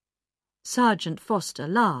 Sergeant Foster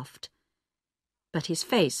laughed, but his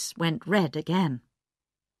face went red again.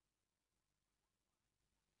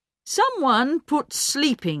 Someone put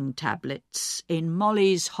sleeping tablets in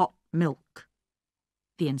Molly's hot milk,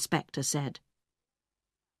 the inspector said.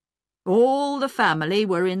 All the family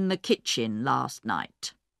were in the kitchen last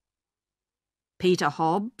night. Peter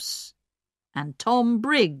Hobbs and Tom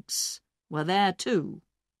Briggs were there too.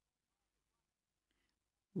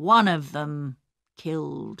 One of them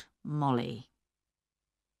killed Molly.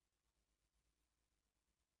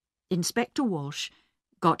 Inspector Walsh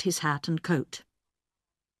got his hat and coat.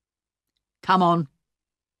 Come on.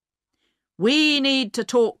 We need to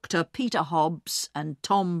talk to Peter Hobbs and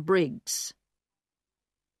Tom Briggs.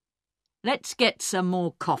 Let's get some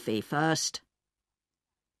more coffee first.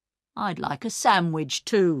 I'd like a sandwich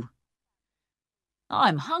too.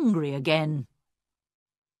 I'm hungry again.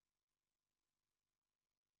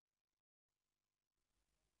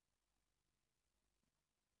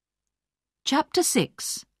 Chapter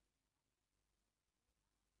 6.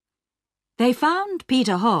 They found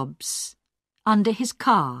Peter Hobbs under his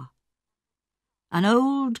car, an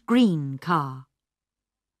old green car.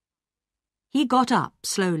 He got up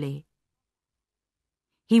slowly.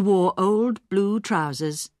 He wore old blue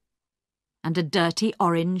trousers and a dirty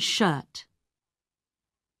orange shirt.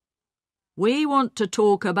 We want to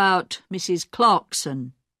talk about Mrs.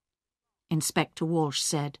 Clarkson, Inspector Walsh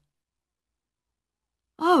said.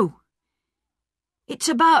 Oh, it's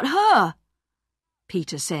about her,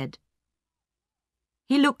 Peter said.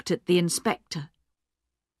 He looked at the inspector.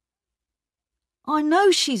 I know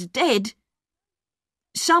she's dead.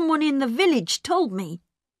 Someone in the village told me.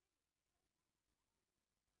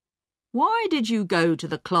 Why did you go to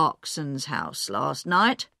the Clarksons' house last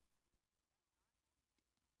night?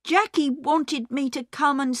 Jackie wanted me to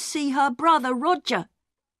come and see her brother Roger.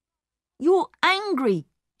 You're angry,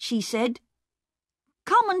 she said.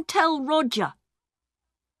 Come and tell Roger.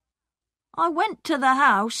 I went to the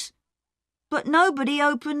house, but nobody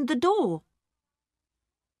opened the door.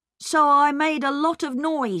 So I made a lot of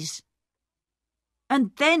noise.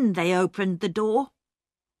 And then they opened the door.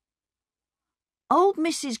 Old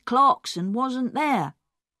Mrs. Clarkson wasn't there.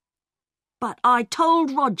 But I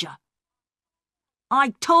told Roger.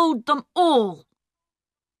 I told them all.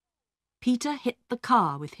 Peter hit the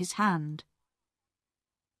car with his hand.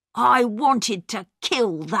 I wanted to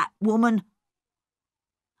kill that woman.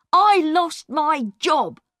 I lost my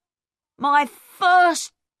job, my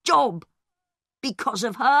first job, because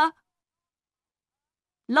of her.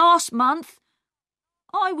 Last month,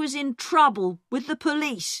 I was in trouble with the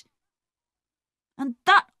police, and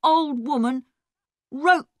that old woman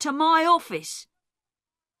wrote to my office,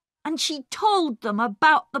 and she told them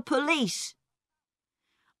about the police.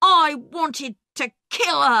 I wanted to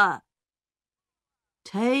kill her.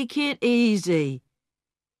 Take it easy,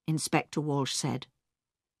 Inspector Walsh said.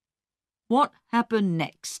 What happened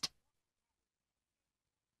next?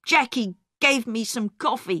 Jackie gave me some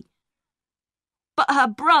coffee, but her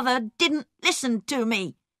brother didn't listen to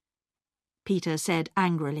me, Peter said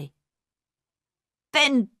angrily.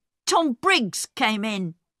 Then Tom Briggs came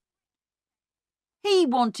in. He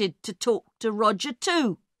wanted to talk to Roger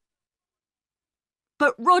too.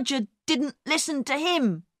 But Roger didn't listen to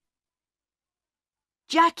him.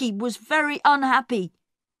 Jackie was very unhappy.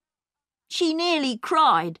 She nearly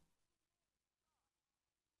cried.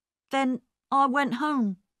 Then I went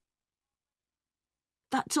home.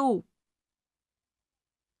 That's all.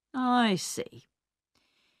 I see.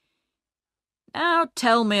 Now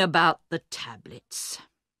tell me about the tablets.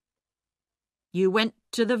 You went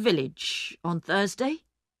to the village on Thursday?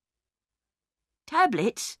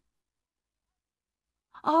 Tablets?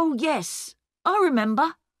 Oh, yes, I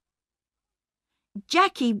remember.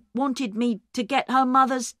 Jackie wanted me to get her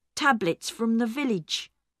mother's tablets from the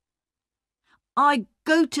village. I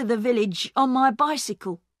go to the village on my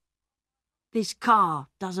bicycle. This car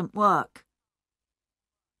doesn't work.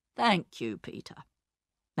 Thank you, Peter.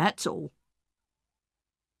 That's all.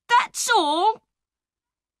 That's all?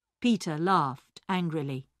 Peter laughed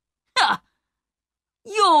angrily. Ha!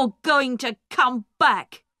 You're going to come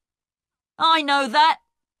back. I know that.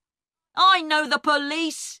 I know the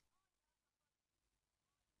police.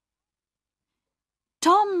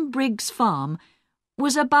 Tom Briggs' farm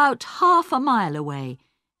was about half a mile away,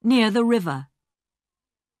 near the river.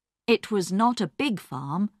 It was not a big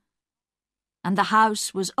farm, and the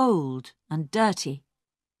house was old and dirty.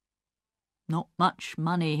 Not much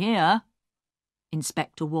money here,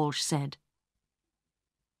 Inspector Walsh said.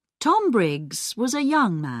 Tom Briggs was a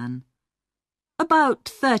young man, about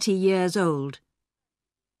 30 years old,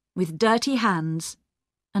 with dirty hands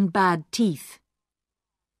and bad teeth.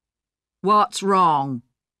 What's wrong?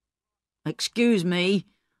 Excuse me,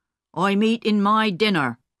 I'm eating my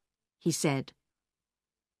dinner, he said.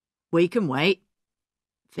 We can wait.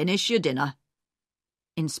 Finish your dinner,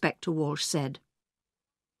 Inspector Walsh said.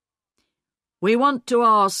 We want to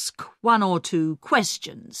ask one or two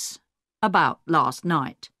questions about last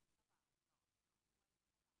night.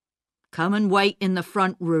 Come and wait in the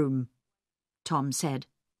front room, Tom said,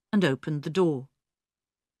 and opened the door.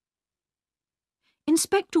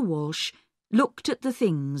 Inspector Walsh looked at the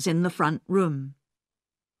things in the front room.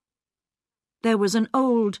 There was an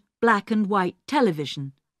old black and white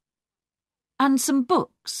television and some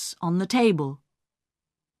books on the table.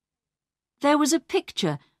 There was a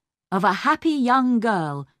picture of a happy young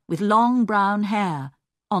girl with long brown hair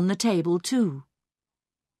on the table too.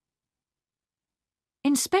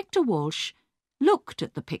 Inspector Walsh looked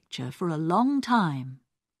at the picture for a long time.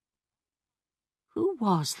 Who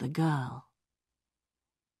was the girl?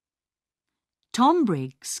 Tom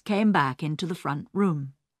Briggs came back into the front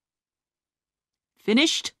room.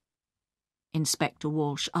 Finished? Inspector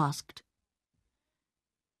Walsh asked.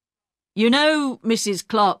 You know Mrs.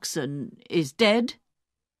 Clarkson is dead?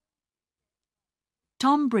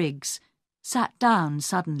 Tom Briggs sat down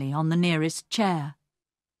suddenly on the nearest chair.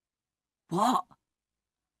 What?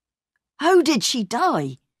 How did she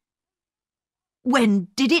die? When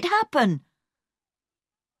did it happen?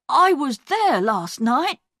 I was there last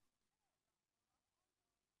night.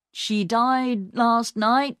 She died last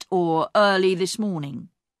night or early this morning?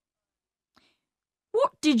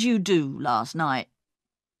 What did you do last night?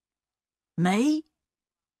 Me?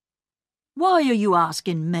 Why are you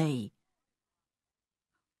asking me?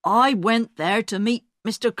 I went there to meet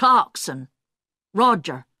Mr. Clarkson,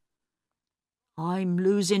 Roger. I'm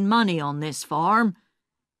losing money on this farm,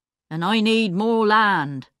 and I need more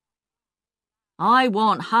land. I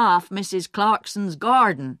want half Mrs. Clarkson's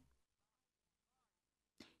garden.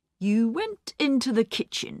 You went into the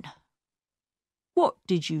kitchen. What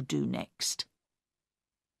did you do next?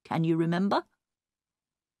 Can you remember?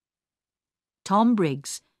 Tom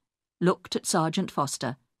Briggs looked at Sergeant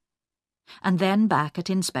Foster and then back at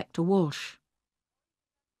Inspector Walsh.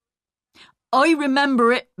 I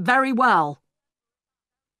remember it very well.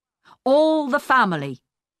 All the family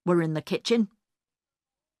were in the kitchen.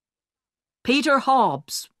 Peter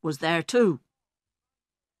Hobbs was there too.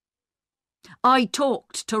 I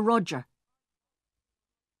talked to Roger.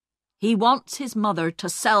 He wants his mother to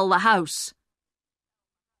sell the house,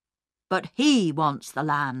 but he wants the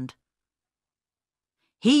land.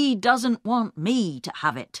 He doesn't want me to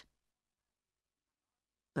have it.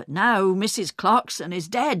 But now Mrs. Clarkson is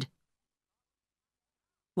dead.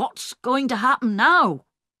 What's going to happen now?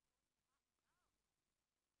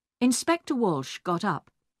 Inspector Walsh got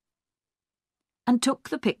up and took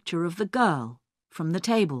the picture of the girl from the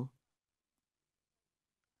table.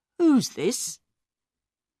 Who's this?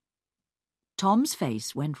 Tom's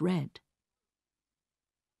face went red.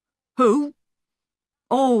 Who?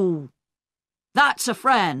 Oh, that's a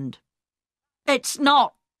friend. It's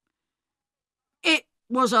not. It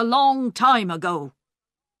was a long time ago.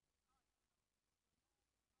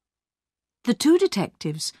 The two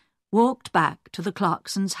detectives walked back to the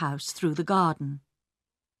Clarksons' house through the garden.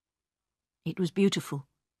 It was beautiful,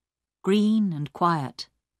 green and quiet.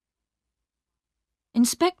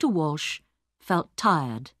 Inspector Walsh felt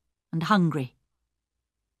tired and hungry.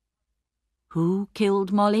 Who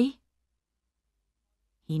killed Molly?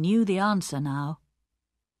 He knew the answer now.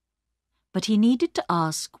 But he needed to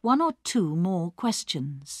ask one or two more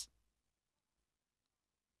questions.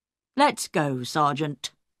 Let's go,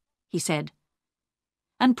 Sergeant, he said,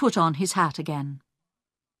 and put on his hat again.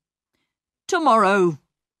 Tomorrow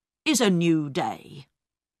is a new day.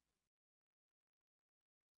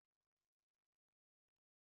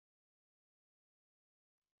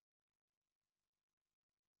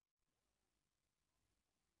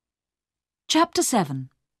 Chapter 7.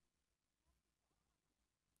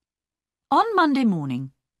 On Monday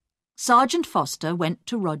morning, Sergeant Foster went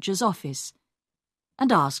to Roger's office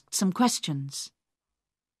and asked some questions.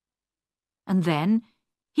 And then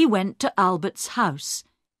he went to Albert's house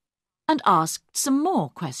and asked some more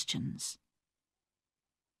questions.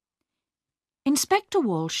 Inspector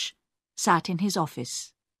Walsh sat in his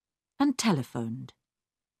office and telephoned.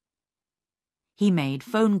 He made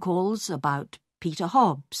phone calls about Peter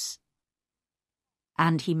Hobbs.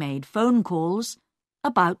 And he made phone calls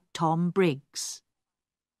about Tom Briggs.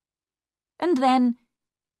 And then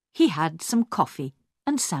he had some coffee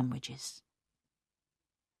and sandwiches.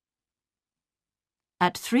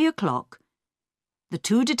 At 3 o'clock, the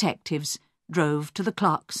two detectives drove to the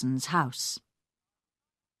Clarksons' house.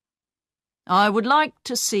 I would like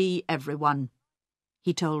to see everyone,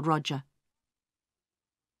 he told Roger.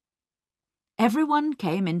 Everyone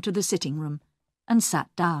came into the sitting room and sat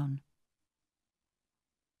down.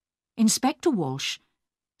 Inspector Walsh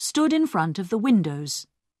stood in front of the windows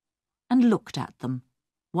and looked at them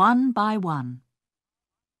one by one.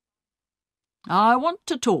 "I want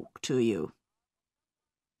to talk to you.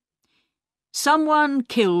 Someone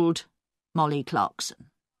killed Molly Clarkson.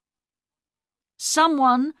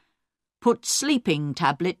 Someone put sleeping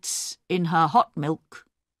tablets in her hot milk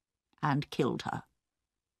and killed her.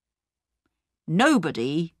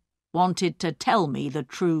 Nobody wanted to tell me the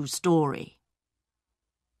true story.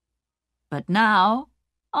 But now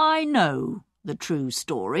I know the true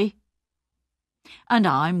story, and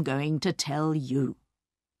I'm going to tell you."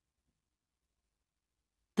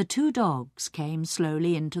 The two dogs came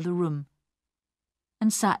slowly into the room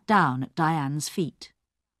and sat down at Diane's feet.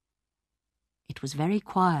 It was very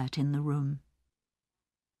quiet in the room.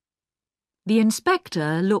 The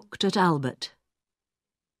inspector looked at Albert.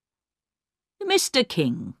 "Mr.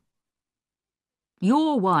 King,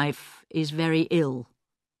 your wife is very ill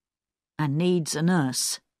and needs a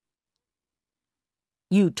nurse.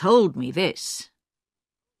 You told me this.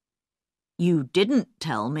 You didn't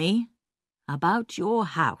tell me about your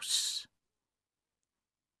house.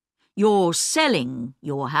 You're selling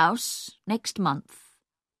your house next month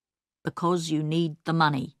because you need the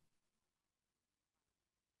money."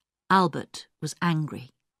 Albert was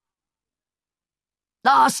angry.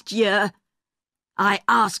 "Last year, I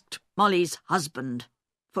asked Molly's husband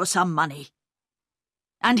for some money,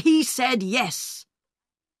 and he said yes.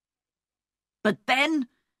 But then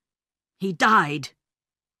he died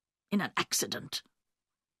in an accident."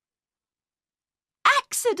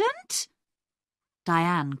 "Accident?"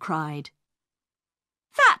 Diane cried.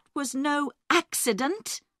 "That was no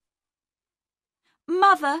accident.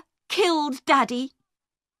 Mother killed Daddy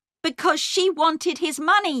because she wanted his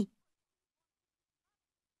money."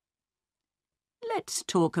 "Let's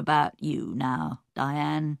talk about you now,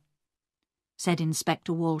 Diane," said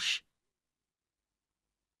Inspector Walsh.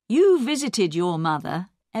 "You visited your mother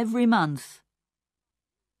every month,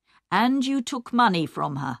 and you took money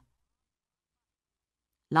from her.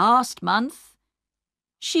 Last month,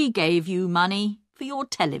 she gave you money for your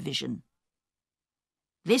television.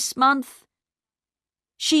 This month,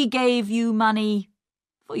 she gave you money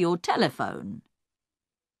for your telephone.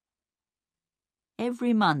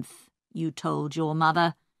 Every month you told your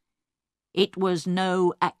mother it was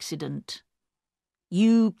no accident.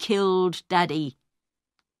 You killed Daddy.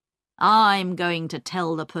 I'm going to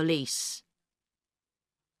tell the police."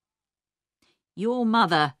 Your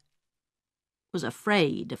mother was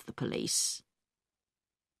afraid of the police,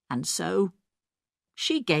 and so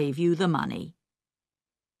she gave you the money.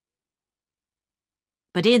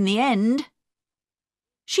 But in the end,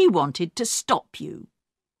 she wanted to stop you.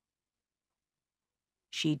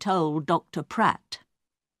 She told Dr. Pratt.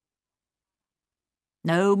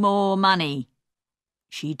 "No more money,"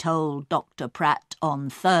 she told Dr. Pratt on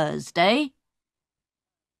Thursday,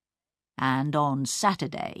 and on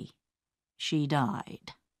Saturday she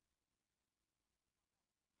died.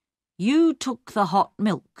 You took the hot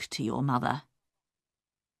milk to your mother.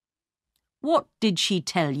 What did she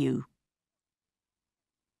tell you?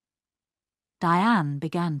 Diane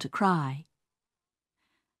began to cry.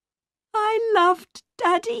 "I loved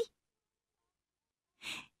Daddy.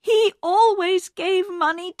 He always gave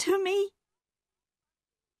money to me.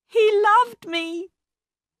 He loved me.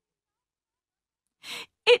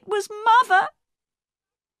 It was Mother.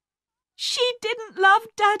 She didn't love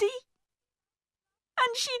Daddy,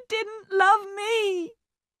 and she didn't love me."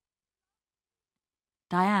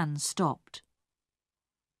 Diane stopped.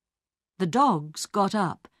 The dogs got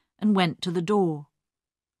up and went to the door.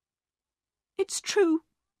 "It's true.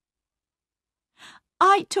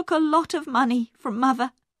 I took a lot of money from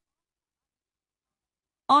Mother.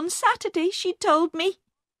 On Saturday she told me,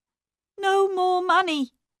 'No more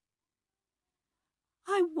money.'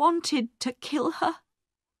 I wanted to kill her,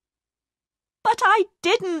 but I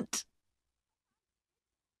didn't."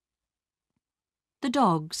 The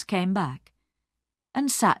dogs came back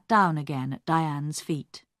and sat down again at Diane's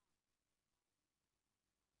feet.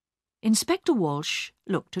 Inspector Walsh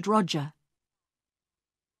looked at Roger.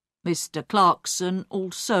 Mr. Clarkson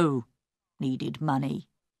also needed money.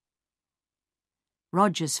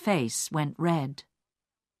 Roger's face went red.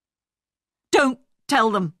 "Don't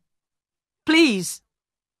tell them, please."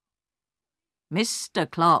 Mr.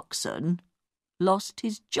 Clarkson lost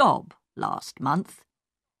his job last month.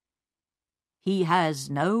 He has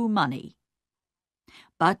no money,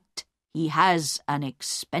 but he has an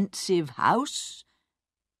expensive house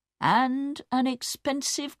and an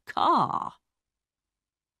expensive car.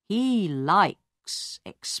 He likes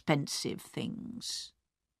expensive things.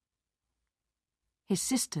 His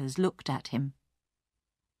sisters looked at him,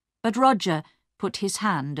 but Roger put his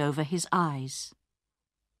hand over his eyes.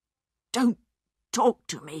 "Don't talk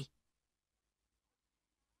to me."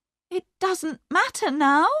 "It doesn't matter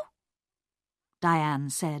now," Diane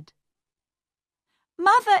said.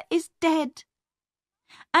 "Mother is dead,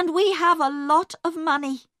 and we have a lot of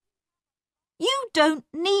money. You don't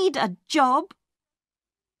need a job."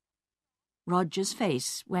 Roger's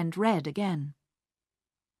face went red again.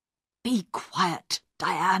 "Be quiet,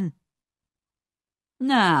 Diane."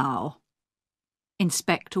 "Now,"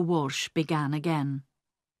 Inspector Walsh began again.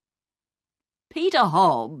 "Peter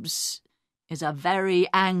Hobbs is a very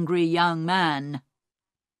angry young man.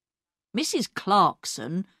 Mrs.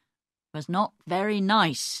 Clarkson was not very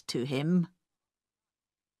nice to him.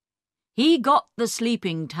 He got the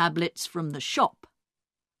sleeping tablets from the shop.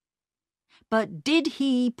 But did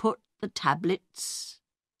he put the tablets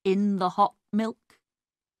in the hot milk?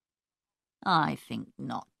 I think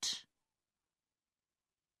not.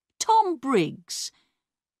 Tom Briggs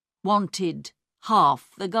wanted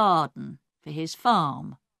half the garden for his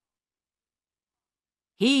farm.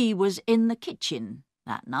 He was in the kitchen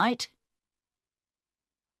that night.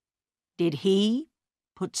 Did he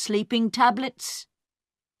put sleeping tablets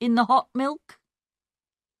in the hot milk?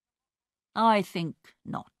 I think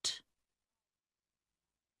not."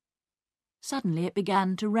 Suddenly it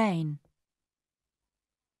began to rain.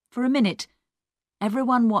 For a minute,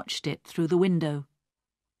 everyone watched it through the window.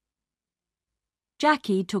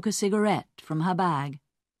 Jackie took a cigarette from her bag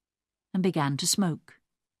and began to smoke.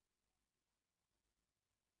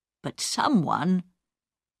 But someone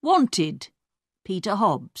wanted Peter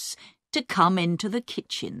Hobbs to come into the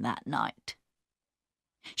kitchen that night.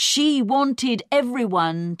 She wanted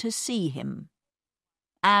everyone to see him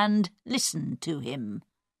and listen to him,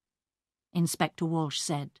 Inspector Walsh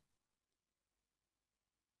said.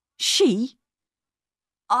 "She?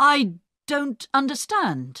 I don't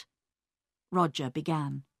understand," Roger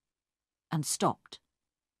began, and stopped.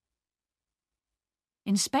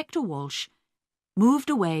 Inspector Walsh moved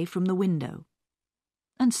away from the window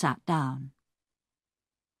and sat down.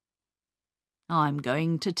 "I'm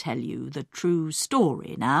going to tell you the true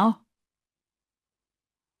story now.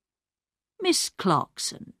 Miss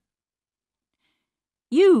Clarkson,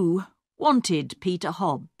 you wanted Peter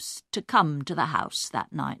Hobbs to come to the house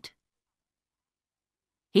that night.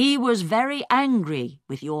 He was very angry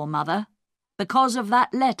with your mother because of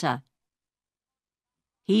that letter.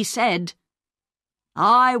 He said,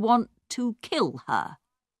 'I want to kill her.'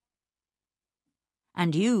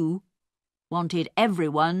 And you wanted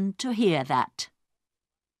everyone to hear that.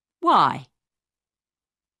 Why?"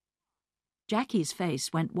 Jackie's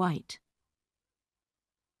face went white.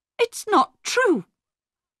 "It's not true.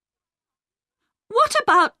 What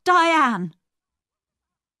about Diane?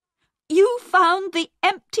 You found the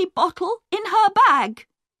empty bottle in her bag."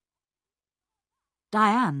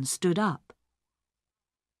 Diane stood up.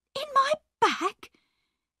 "In my bag?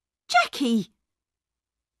 Jackie,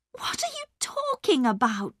 what are you talking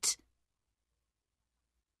about?"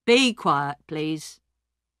 "Be quiet, please,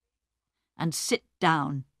 and sit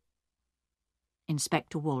down,"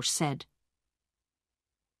 Inspector Walsh said.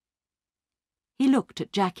 He looked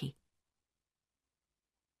at Jackie.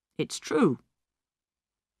 "It's true.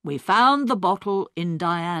 We found the bottle in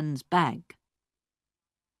Diane's bag.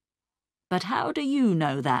 But how do you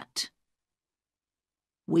know that?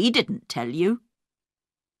 We didn't tell you."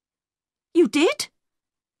 "You did?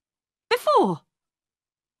 Before?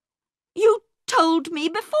 You told me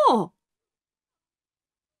before."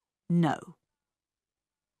 "No.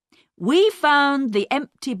 We found the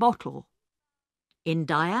empty bottle in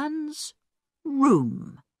Diane's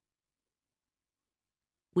room.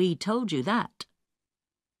 We told you that.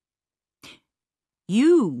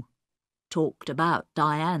 You talked about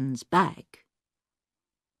Diane's bag.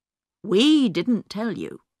 We didn't tell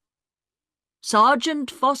you. Sergeant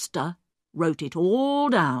Foster wrote it all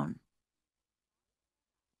down."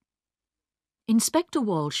 Inspector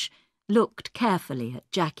Walsh looked carefully at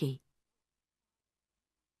Jackie.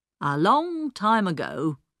 "A long time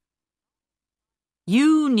ago,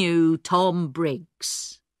 you knew Tom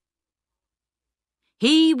Briggs.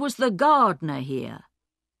 He was the gardener here,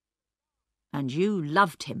 and you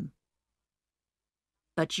loved him.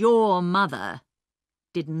 But your mother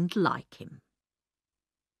didn't like him."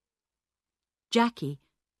 Jackie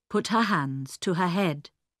put her hands to her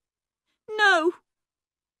head. "No!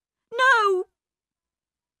 No!"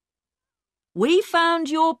 "We found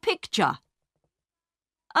your picture,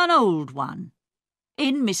 an old one,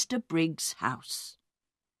 in Mr. Briggs' house.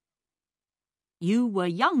 You were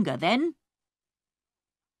younger then,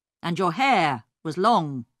 and your hair was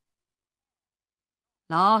long.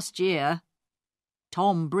 Last year,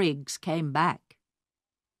 Tom Briggs came back,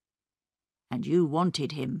 and you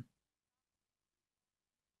wanted him.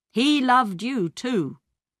 He loved you too.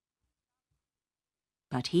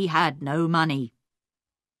 But he had no money.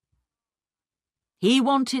 He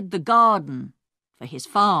wanted the garden for his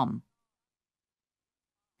farm.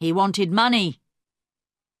 He wanted money.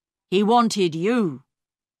 He wanted you.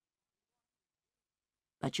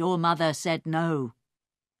 But your mother said no.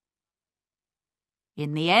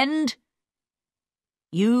 In the end,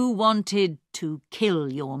 you wanted to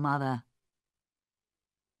kill your mother.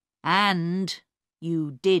 And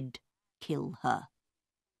you did kill her.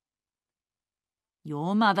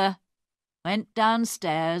 Your mother went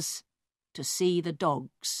downstairs to see the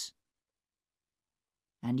dogs.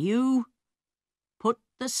 And you put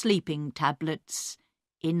the sleeping tablets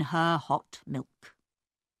in her hot milk.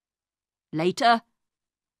 Later,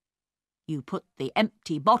 you put the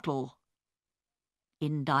empty bottle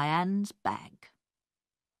in Diane's bag.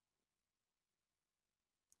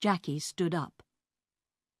 Jackie stood up.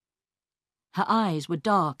 Her eyes were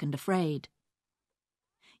dark and afraid.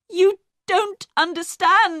 "You don't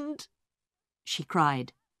understand," she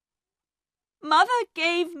cried. "Mother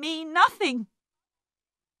gave me nothing.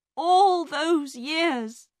 All those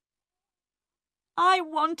years. I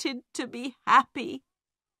wanted to be happy.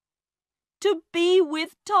 To be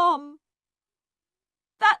with Tom.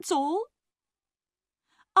 That's all.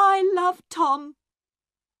 I love Tom.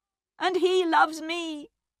 And he loves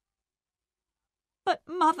me. But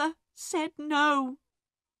Mother said no.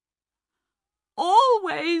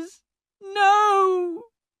 Always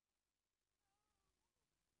no."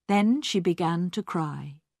 Then she began to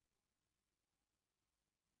cry.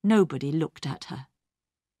 Nobody looked at her.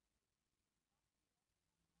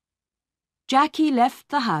 Jackie left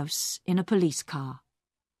the house in a police car.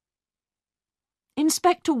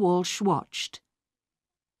 Inspector Walsh watched,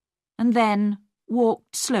 and then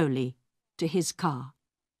walked slowly to his car.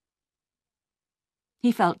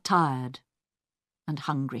 He felt tired and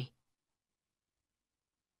hungry.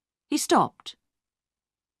 He stopped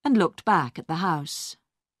and looked back at the house.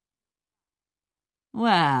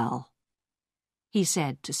 "Well," he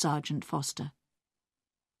said to Sergeant Foster,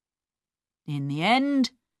 "in the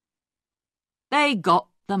end, they got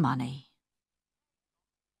the money.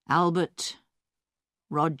 Albert,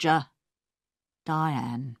 Roger,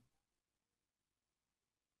 Diane.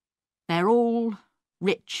 They're all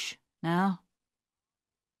rich now.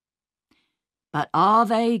 But are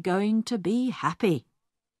they going to be happy?"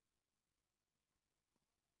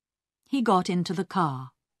 He got into the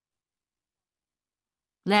car.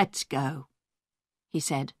 "Let's go," he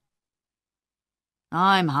said.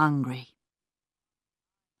 "I'm hungry.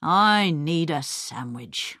 I need a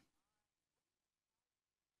sandwich."